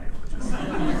matter what I do, which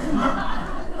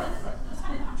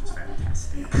is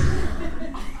fantastic.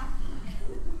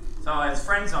 So I was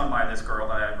friend zoned by this girl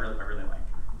that I really like.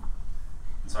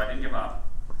 And so I didn't give up.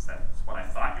 That's what I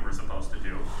thought you were supposed to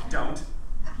do. Don't.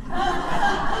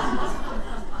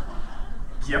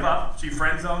 Give up. She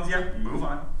friend zones you, move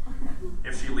on.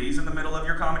 If she leaves in the middle of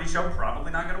your comedy show,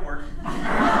 probably not gonna work.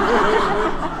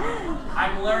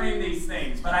 I'm learning these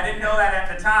things, but I didn't know that at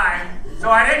the time, so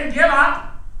I didn't give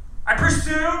up. I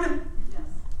pursued.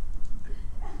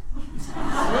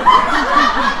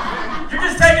 You're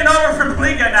just taking over from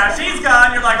Malika now. She's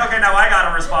gone. You're like, okay, now I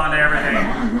gotta respond to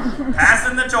everything.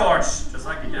 Passing the torch, just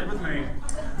like you did with me.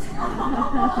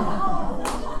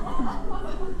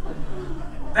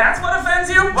 That's what offends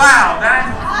you? Wow,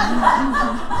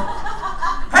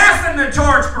 Passing the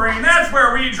torch, Green, that's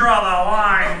where we draw the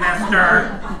line,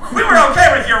 mister. We were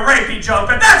okay with your rapey joke,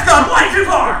 but that's gone way too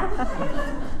far!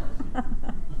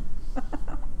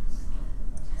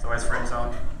 So as friend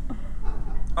zone.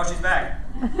 Oh, she's back.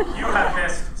 You have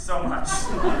missed so much.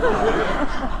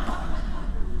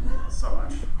 So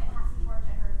much.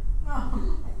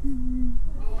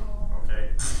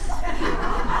 Okay.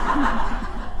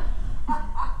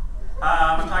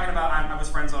 I'm talking about, I was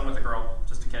friend zoned with a girl,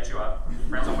 just to catch you up.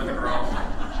 Friend zoned with a girl.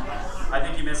 I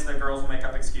think you missed the girls will make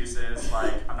up excuses,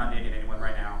 like, I'm not dating anyone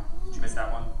right now. Did you miss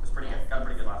that one? It was pretty good. Got a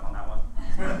pretty good laugh on that one.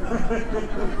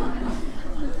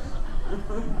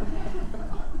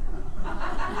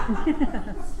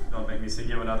 Don't make me sing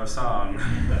you another song.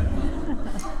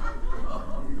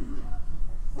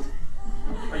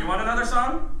 Oh, you want another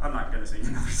song? I'm not gonna sing you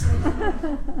another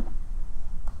song.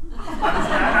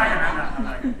 I'm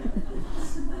not gonna.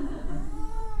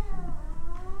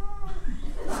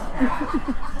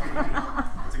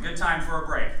 It's a good time for a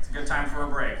break.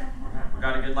 We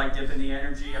got a good dip in the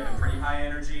energy. I've been pretty high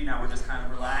energy. Now we're just kind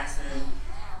of relaxing.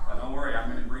 But don't worry, I'm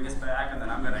gonna bring us back and then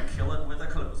I'm gonna kill it with a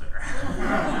closer.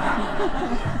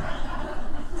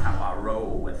 That's how I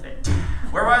roll with it.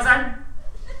 Where was I?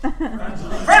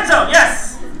 Friend zone,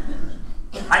 yes!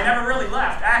 I never really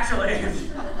left, actually.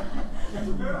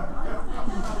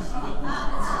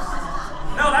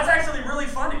 No, that's actually really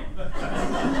funny.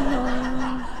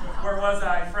 Where was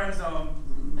I? Friend zone.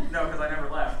 No, because I never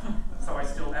left. So I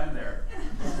still am there.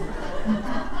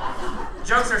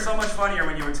 Jokes are so much funnier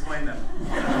when you explain them.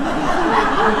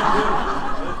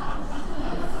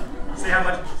 See how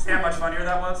much funnier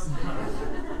that was?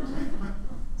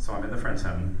 So I'm in the friend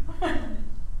zone.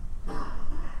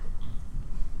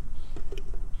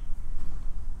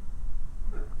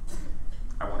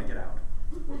 I want to get out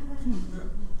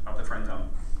of the friend zone,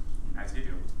 as you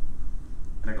do.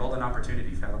 And a golden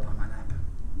opportunity fell upon my lap.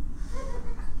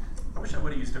 I wish I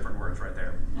would have used different words right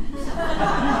there.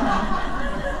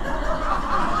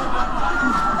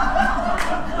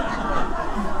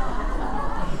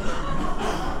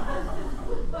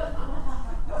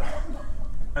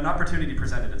 An opportunity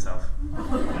presented itself.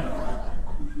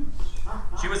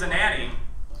 She was a nanny,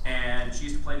 and she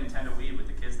used to play Nintendo Wii with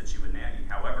the kids that she would nanny.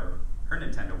 However, her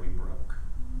Nintendo Wii broke.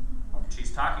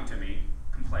 She's talking to me,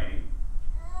 complaining,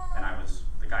 and I was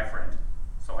the guy friend,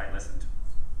 so I listened.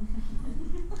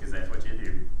 Because that's what you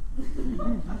do.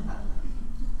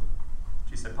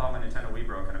 She said, Paul, my Nintendo Wii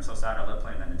broke, and I'm so sad I love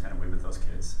playing that Nintendo Wii with those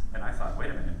kids. And I thought,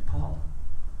 wait a minute, Paul,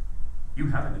 you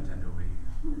have a Nintendo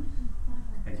Wii,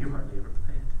 and you hardly ever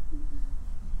play it.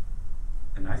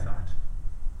 And I thought,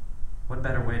 what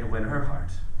better way to win her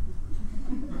heart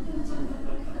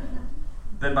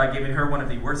than by giving her one of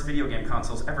the worst video game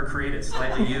consoles ever created,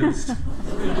 slightly used.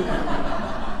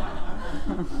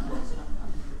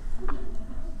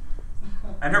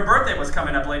 And her birthday was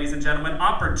coming up, ladies and gentlemen.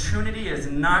 Opportunity is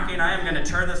knocking. I am going to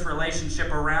turn this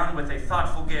relationship around with a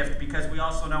thoughtful gift because we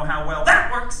also know how well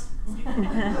that works.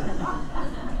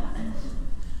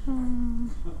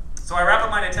 So I wrap up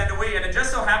my Nintendo Wii, and it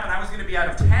just so happened I was going to be out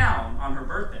of town on her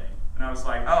birthday. And I was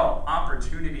like, oh,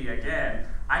 opportunity again.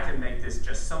 I can make this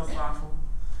just so thoughtful.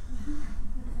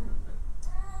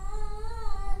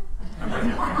 I'm with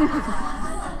you.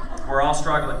 We're all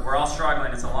struggling. We're all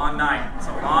struggling. It's a long night. It's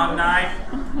a long night.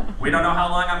 We don't know how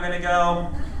long I'm going to go.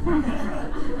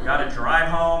 Got to drive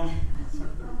home.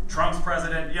 Trump's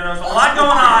president. You know, there's a lot going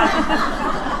on.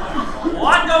 A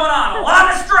lot going on. A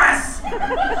lot of stress.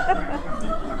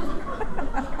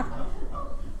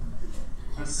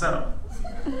 So,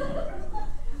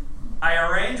 I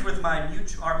arranged with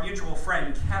our mutual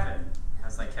friend Kevin. I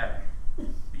was like, Kevin,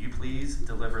 will you please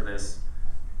deliver this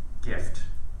gift?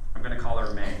 I'm going to call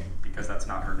her May because that's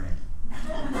not her name.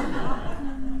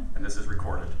 And this is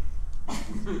recorded.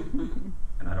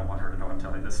 And I don't want her to know I'm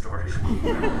telling this story.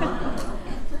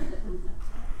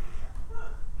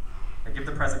 I give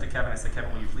the present to Kevin. I say,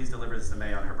 Kevin, will you please deliver this to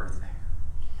May on her birthday?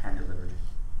 Hand delivered.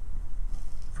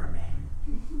 From me.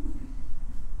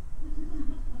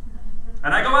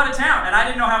 And I go out of town, and I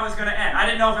didn't know how it was going to end. I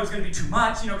didn't know if it was going to be too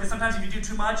much, because sometimes if you do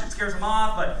too much, it scares them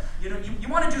off. But, you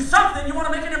want to do something. You want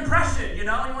to make an impression, You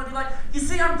want to be like, you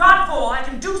see, I'm thoughtful. I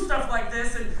can do stuff like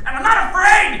this, and I'm not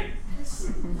afraid.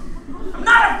 I'm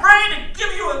not afraid to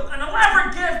give you an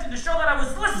elaborate gift and to show that I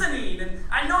was listening. And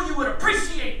I know you would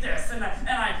appreciate this. And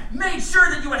I made sure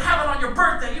that you would have it on your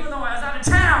birthday, even though I was out of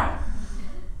town.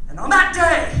 And on that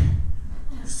day,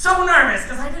 so nervous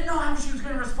because I didn't know how she was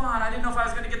going to respond. I didn't know if I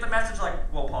was going to get the message like,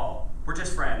 well, Paul, we're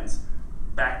just friends.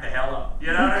 Back the hell up. You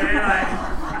know what I mean? Like,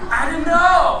 I didn't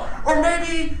know. Or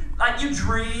maybe, like, you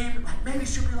dream. Like, maybe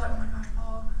she'll be like, oh my gosh,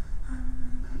 Paul.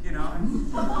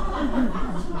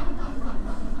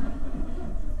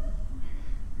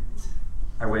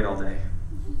 I wait all day.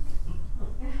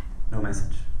 No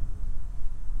message.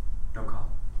 No call.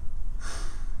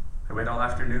 I wait all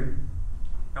afternoon.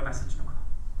 No message, no call.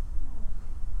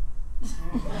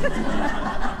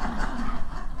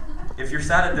 If you're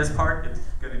sad at this part, it's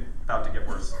about to get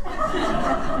worse.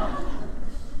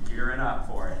 Gearing up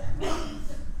for it.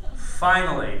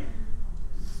 Finally,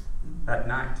 that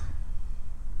night,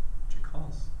 she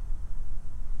calls.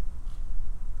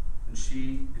 And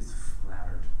she is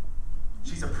flattered.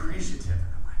 She's appreciative.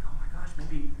 And I'm like, oh my gosh,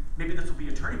 maybe this will be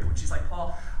a turning point. She's like,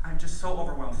 Paul, I'm just so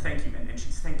overwhelmed. Thank you. And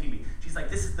she's thanking me. She's like,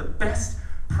 this is the best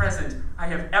present I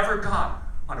have ever got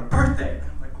on a birthday.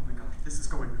 And I'm like, oh my gosh, this is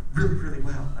going really, really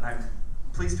well. And I'm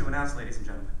pleased to announce, ladies and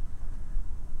gentlemen,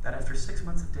 that after 6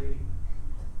 months of dating,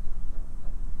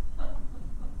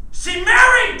 she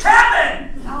married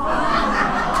Kevin! The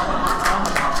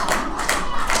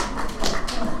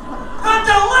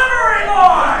delivery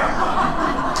boy!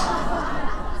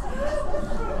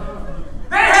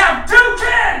 They have 2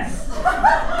 kids!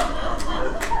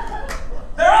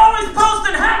 They're always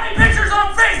posting happy pictures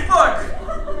on Facebook!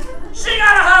 She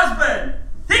got a husband!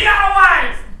 He got a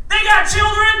wife! They got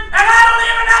children! And I don't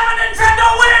even have a Nintendo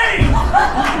Wii!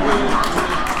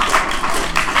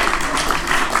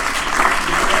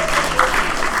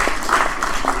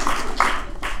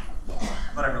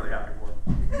 But I'm really happy for him.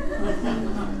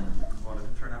 Wanted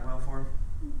to turn out well for him.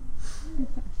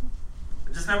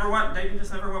 Dating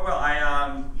just never went well. I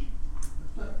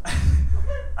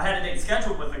had a date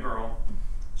scheduled with the girl.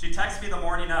 She texted me the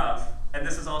morning of, and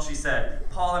this is all she said.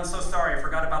 Paul, I'm so sorry, I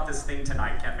forgot about this thing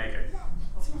tonight, can't make it.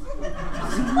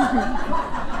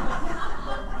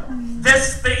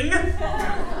 This thing?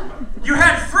 You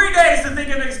had 3 days to think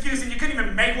of an excuse and you couldn't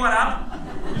even make one up?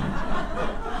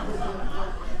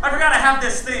 I forgot I have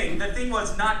this thing. The thing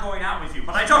was not going out with you,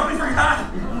 but I totally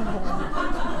forgot.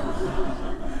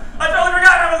 I totally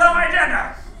forgot that was on my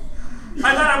agenda.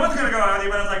 I thought I was going to go out with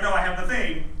you, but I was like, no, I have the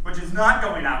thing, which is not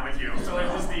going out with you. So it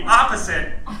was the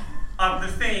opposite of the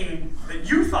thing that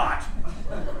you thought.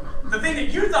 The thing that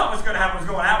you thought was going to happen was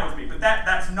going out with me, but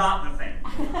that's not the thing.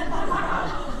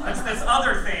 That's this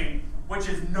other thing, which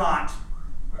is not.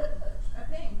 A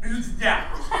thing. Yeah.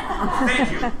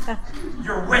 Thank you.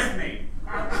 You're with me.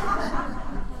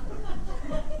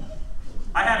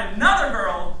 I had another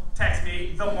girl text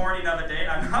me the morning of a date.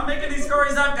 I'm not making these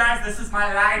stories up, guys. This is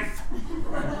my life.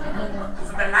 This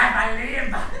is the life I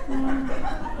live. I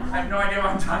have no idea why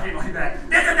I'm talking like that.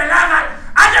 This is the life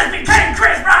I just became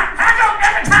Chris Rock. How come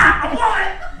every time a woman?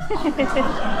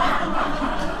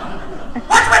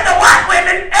 What's with the white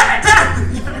women every time?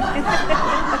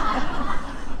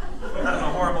 That is a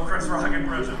horrible Chris Rock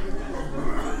impression.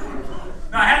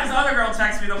 No, I had this other girl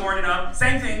text me the morning of,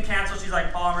 same thing, canceled. She's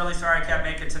like, Paul, I'm really sorry I can't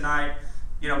make it tonight,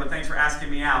 but thanks for asking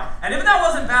me out. And if that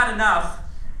wasn't bad enough,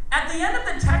 at the end of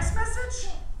the text message,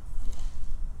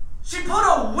 she put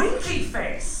a winky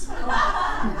face.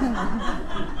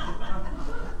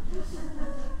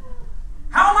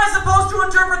 How am I supposed to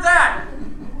interpret that?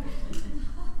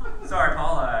 Sorry,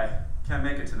 Paul, I can't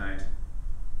make it tonight.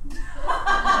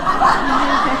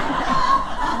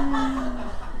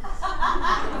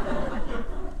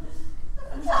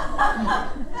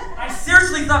 I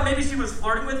seriously thought maybe she was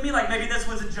flirting with me, like maybe this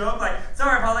was a joke, like,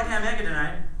 sorry, Paul, I can't make it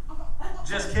tonight.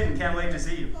 Just kidding, can't wait to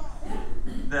see you.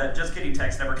 The just kidding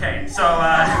text never came. So,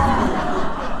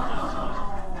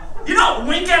 you don't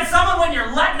wink at someone when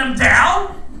you're letting them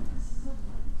down.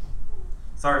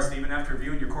 Sorry, Stephen, after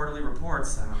reviewing your quarterly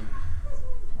reports,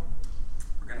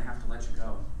 we're gonna have to let you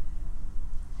go.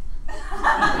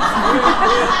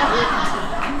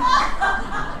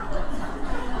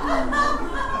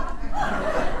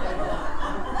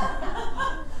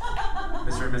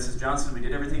 Mr. and Mrs. Johnson, we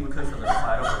did everything we could for little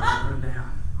Fido, but we didn't put him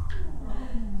down.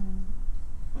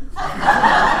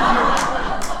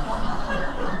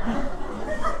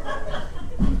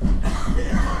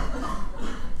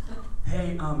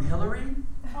 Hey, Hillary?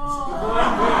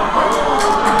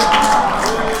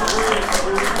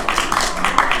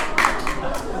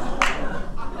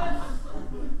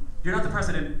 You're not the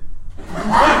president.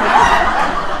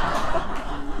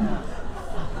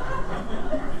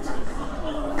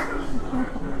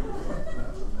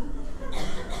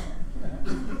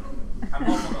 I'm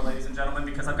hopeful, though, ladies and gentlemen,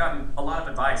 because I've gotten a lot of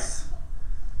advice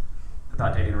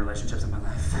about dating and relationships in my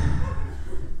life.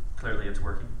 Clearly, it's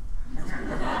working.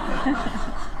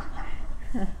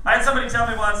 I had somebody tell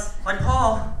me once, like,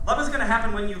 Paul, love is going to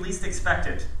happen when you least expect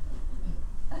it.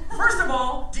 First of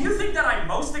all, do you think that I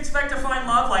most expect to find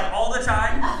love, like, all the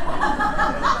time?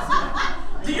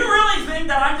 Do you really think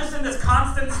that I'm just in this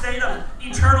constant state of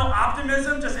eternal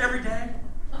optimism just every day?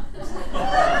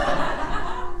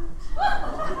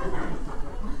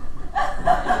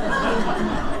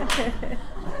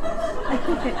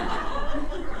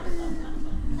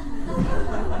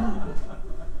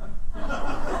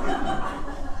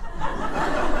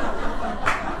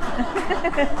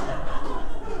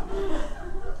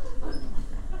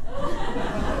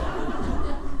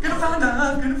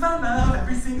 Gonna find love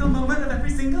every single moment of every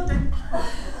single day.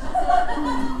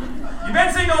 You've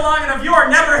been single long enough, you are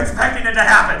never expecting it to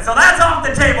happen. So that's off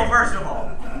the table, first of all.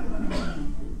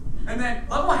 And then,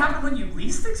 love will happen when you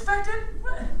least expect it?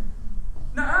 What?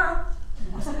 Nuh-uh.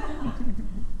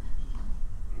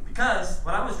 Because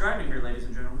when I was driving here, ladies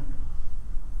and gentlemen,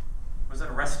 was at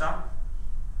a rest stop,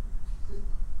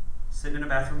 sitting in a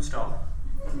bathroom stall,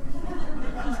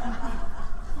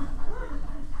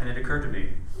 and it occurred to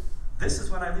me, this is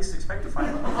when I least expect to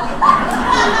find love.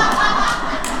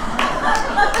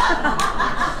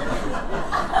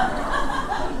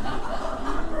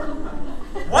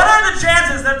 What are the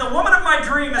chances that the woman of my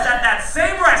dream is at that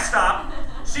same rest stop?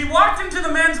 She walked into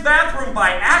the men's bathroom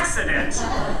by accident.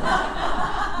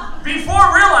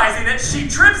 Before realizing it, she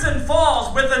trips and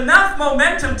falls with enough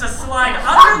momentum to slide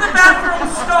under the bathroom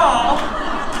stall,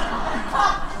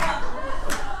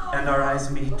 and our eyes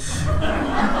meet.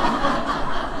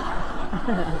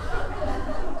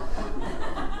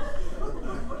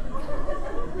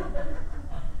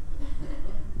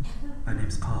 My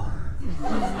name's Paul.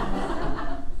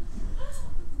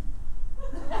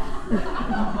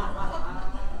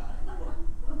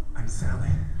 I'm Sally.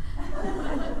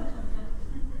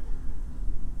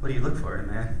 What do you look for in a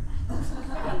man?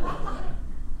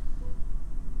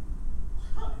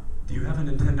 Do you have a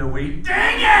Nintendo Wii?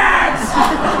 Dang it!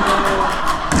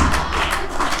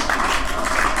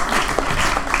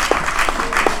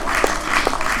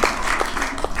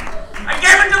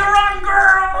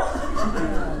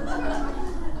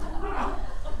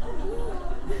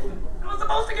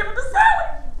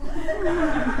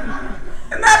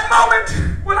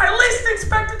 When I least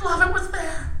expected love, it was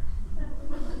there.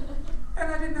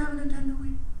 And I didn't have a Nintendo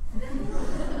Wii.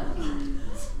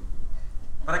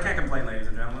 But I can't complain, ladies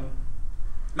and gentlemen.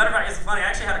 Matter of fact, it's funny, I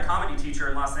actually had a comedy teacher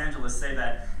in Los Angeles say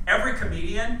that every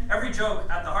comedian, every joke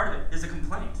at the heart of it is a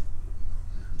complaint.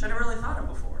 Which I never really thought of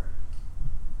before.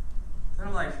 Then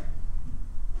I'm like,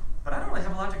 but I don't really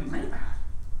have a lot to complain about.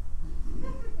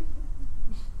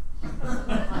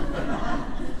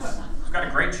 I've got a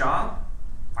great job.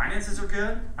 Finances are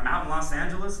good. I'm out in Los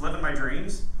Angeles, living my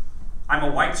dreams. I'm a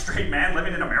white, straight man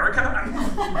living in America.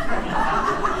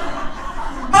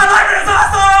 My life is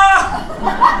awesome!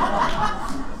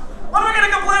 What am I going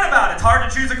to complain about? It's hard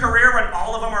to choose a career when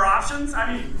all of them are options.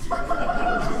 I mean,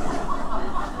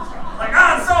 like,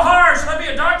 it's so hard. Should I be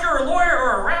a doctor or a lawyer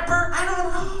or a rapper? I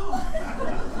don't know.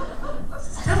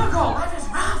 It's difficult. Life is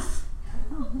rough.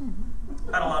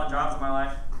 I've had a lot of jobs in my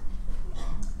life.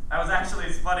 I was actually,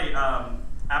 it's funny,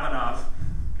 Avanov,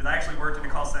 because I actually worked in a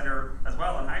call center as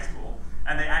well in high school,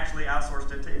 and they actually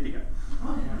outsourced it to India.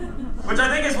 Which I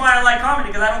think is why I like comedy,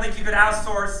 because I don't think you could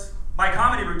outsource my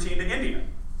comedy routine to India.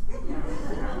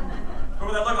 What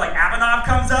would that look like? Avanov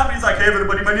comes up, he's like, hey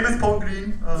everybody, my name is Paul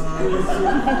Green.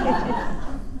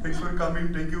 Thanks for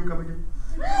coming, thank you, come again.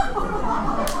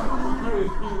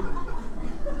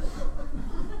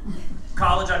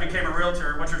 College, I became a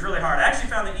realtor, which was really hard. I actually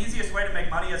found the easiest way to make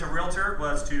money as a realtor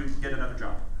was to get another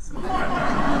job. So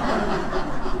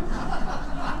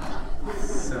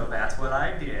that's what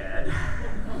I did.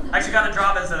 I actually got a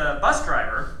job as a bus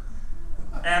driver.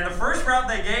 And the first route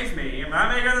they gave me, and I'm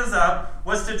not making this up,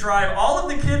 was to drive all of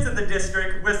the kids in the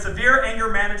district with severe anger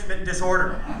management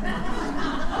disorder.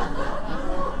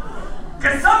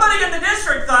 Because somebody in the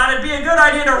district thought it'd be a good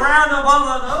idea to round up all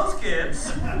of those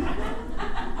kids,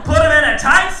 put them in a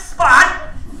tight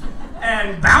spot,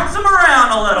 and bounce them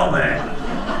around a little bit.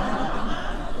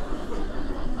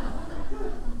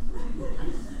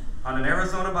 On an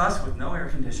Arizona bus with no air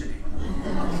conditioning.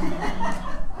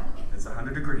 It's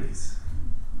 100 degrees.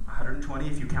 120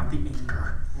 if you count the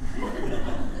anger.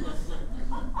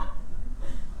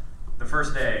 The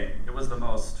first day, it was the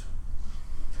most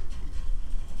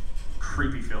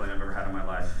creepy feeling I've ever had in my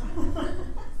life.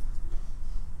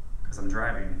 Because I'm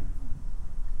driving.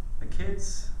 The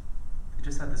kids, they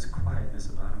just had this quietness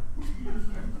about them.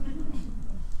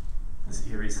 This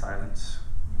eerie silence.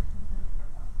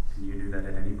 And you knew that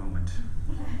at any moment,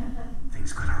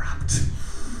 things could erupt.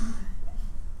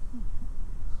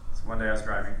 So one day I was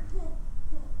driving.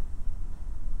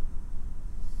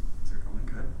 Things are going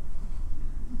good.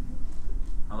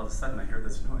 All of a sudden I hear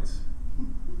this noise. I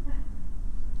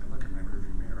look in my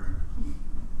rearview mirror.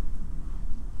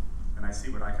 And I see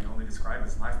what I can only describe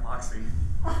as life boxing.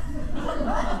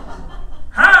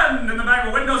 And in the back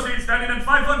of a window seat, standing at 5'5",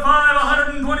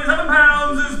 127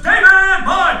 pounds, is David!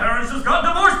 My parents just got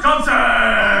divorce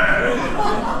concert!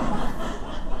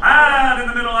 And in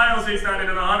the middle aisle seat, standing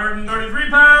at 133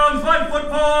 pounds,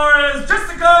 5'4", is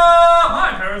Jessica!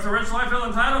 My parents are rich, so I feel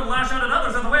entitled to lash out at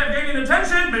others as a way of gaining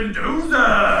attention, Mendoza!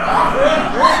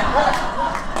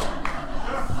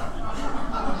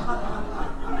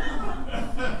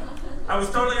 I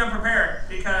was totally unprepared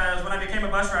because when I became a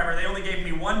bus driver, they only gave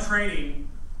me one training,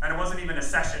 and it wasn't even a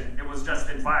session, it was just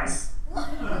advice.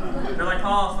 They're like,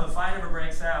 Paul, if a fight ever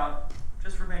breaks out,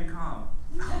 just remain calm.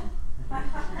 I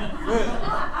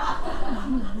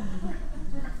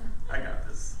got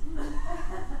this.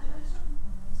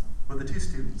 Will the two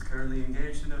students currently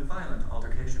engaged in a violent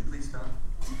altercation please stop?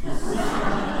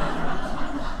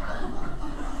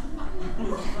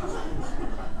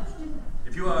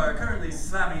 If you are currently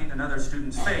slamming another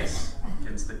student's face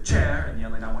against the chair and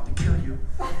yelling, I want to kill you,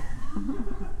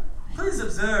 please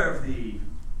observe the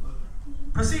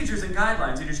procedures and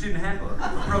guidelines in your student handbook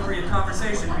of appropriate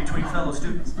conversation between fellow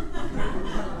students.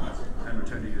 And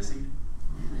return to your seat.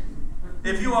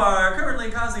 If you are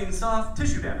currently causing soft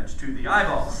tissue damage to the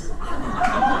eyeballs,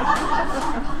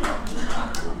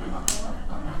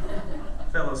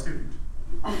 fellow student,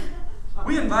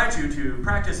 we invite you to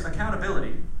practice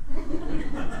accountability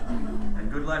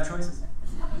and good life choices.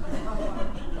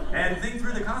 And think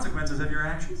through the consequences of your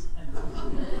actions.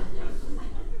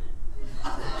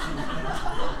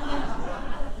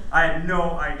 I had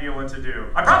no idea what to do.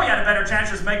 I probably had a better chance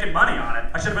just making money on it.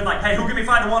 I should have been like, hey, who give me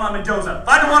 5 to 1 on Mendoza?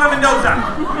 5 to 1 on Mendoza!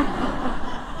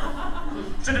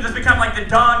 Should have just become like the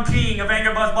Don King of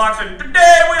anger bus boxing.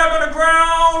 Today we are going to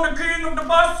crown the king of the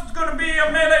bus. It's going to be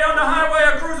a melee on the highway,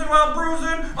 a cruising while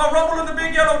bruising, a rumble in the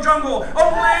big yellow jungle.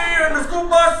 Only in the school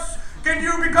bus can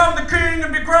you become the king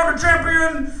and be crowned a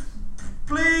champion.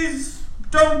 Please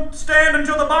don't stand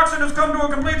until the boxing has come to a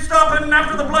complete stop, and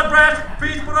after the blood bath,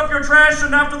 please put up your trash,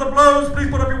 and after the blows,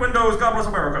 please put up your windows. God bless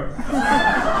America.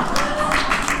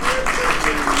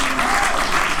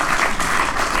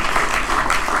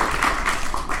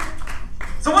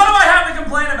 So what do I have to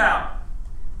complain about?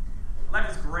 Life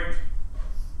is great.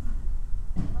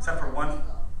 Except for one.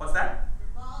 What's that?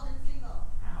 You're bald and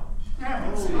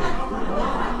single.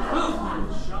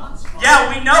 Yeah,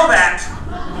 we know that.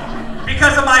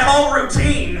 Because of my whole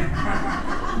routine.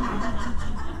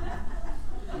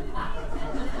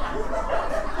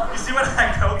 You see what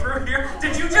I go through here?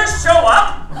 Did you just show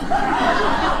up?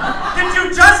 Did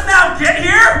you just now get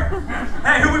here?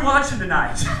 Hey, who are we watching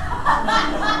tonight?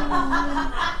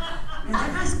 Man,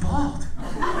 that guy's bald.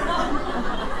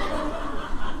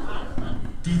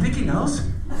 Do you think he knows?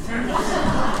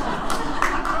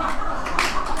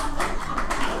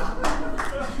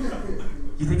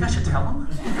 You think I should tell him?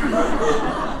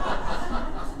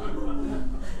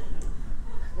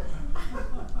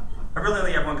 I really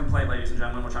only have one complaint, ladies and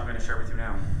gentlemen, which I'm going to share with you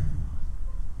now.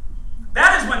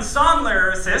 That is when song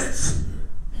lyricists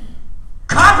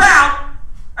cop out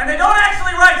and they don't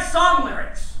actually write song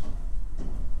lyrics.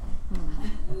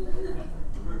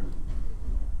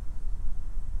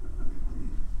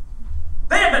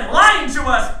 They have been lying to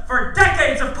us for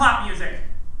decades of pop music.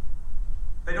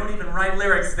 can write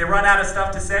lyrics. They run out of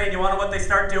stuff to say, and you want to know what they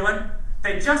start doing?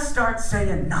 They just start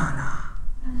saying na-na.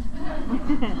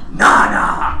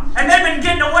 Na-na. And they've been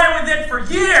getting away with it for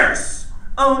years.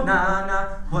 Oh,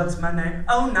 na-na, what's my name?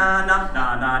 Oh, na-na,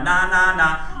 na-na,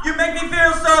 na-na-na. You make me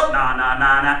feel so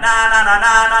na-na-na-na,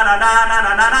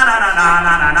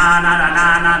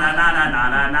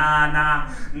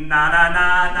 na-na-na-na-na-na-na-na-na-na-na-na-na-na-na-na-na-na-na-na.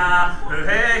 Na-na-na-na,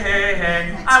 hey, hey,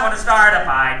 hey, I want to start a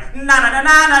fight.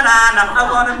 Na-na-na-na-na-na-na, I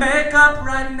want to make up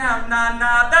right now.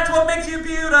 Na-na, that's what makes you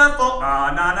beautiful.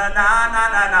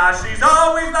 Na-na-na-na-na-na-na, she's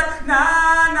always like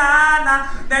na-na-na.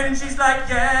 Then she's like,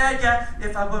 yeah, yeah,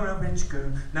 if I were a rich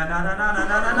girl.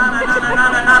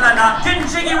 Na-na-na-na-na-na-na-na-na-na-na-na-na-na. Getting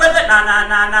jiggy with it.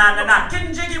 Na-na-na-na-na-na,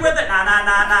 getting jiggy with it.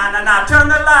 Na-na-na-na-na-na, turn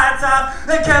the lights off.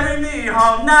 They carry me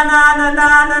home.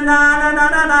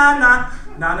 Na-na-na-na-na-na-na-na-na-na-na.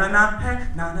 Na-na-na, hey,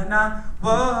 na-na-na,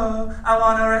 whoa, I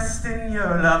wanna rest in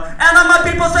your love. And all my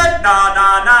people say,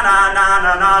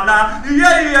 na-na-na-na-na-na-na-na,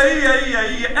 yeah, yeah, yeah,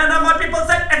 yeah, yeah. And all my people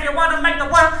say, if you wanna make the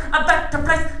world a better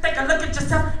place, take a look at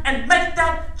yourself and make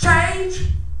that change.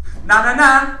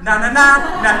 Na-na-na, na-na-na,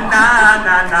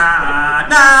 na-na-na-na,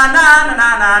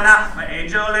 na-na-na-na-na-na. My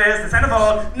angel is the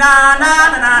centerfold.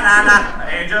 Na-na-na-na-na-na. My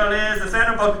angel is the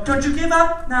centerfold. Don't you give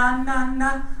up,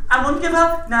 na-na-na. I won't give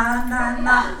up, na na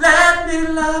na. Let me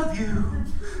love you,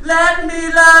 let me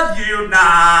love you,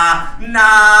 na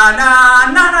na na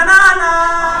na na na na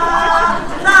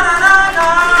na na na na.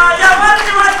 Yeah, why don't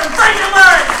you write some freaking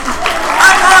lyrics?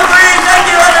 I'm Paul Green. Thank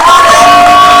you, everybody.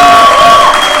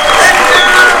 Thank you.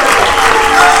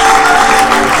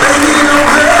 Baby, don't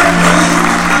hurt me,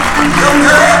 don't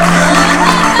hurt me,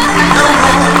 don't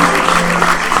hurt me.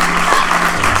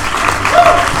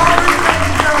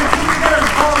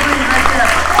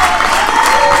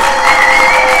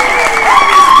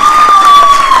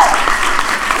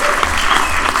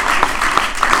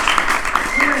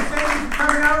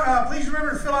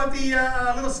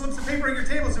 Little slips of paper on your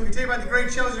table so we can tell you about the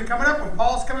great shows that are coming up. When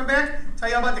Paul's coming back, tell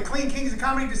you all about the Clean Kings of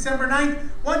Comedy December 9th.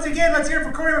 Once again, let's hear it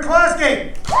for Corey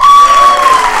McCloskey.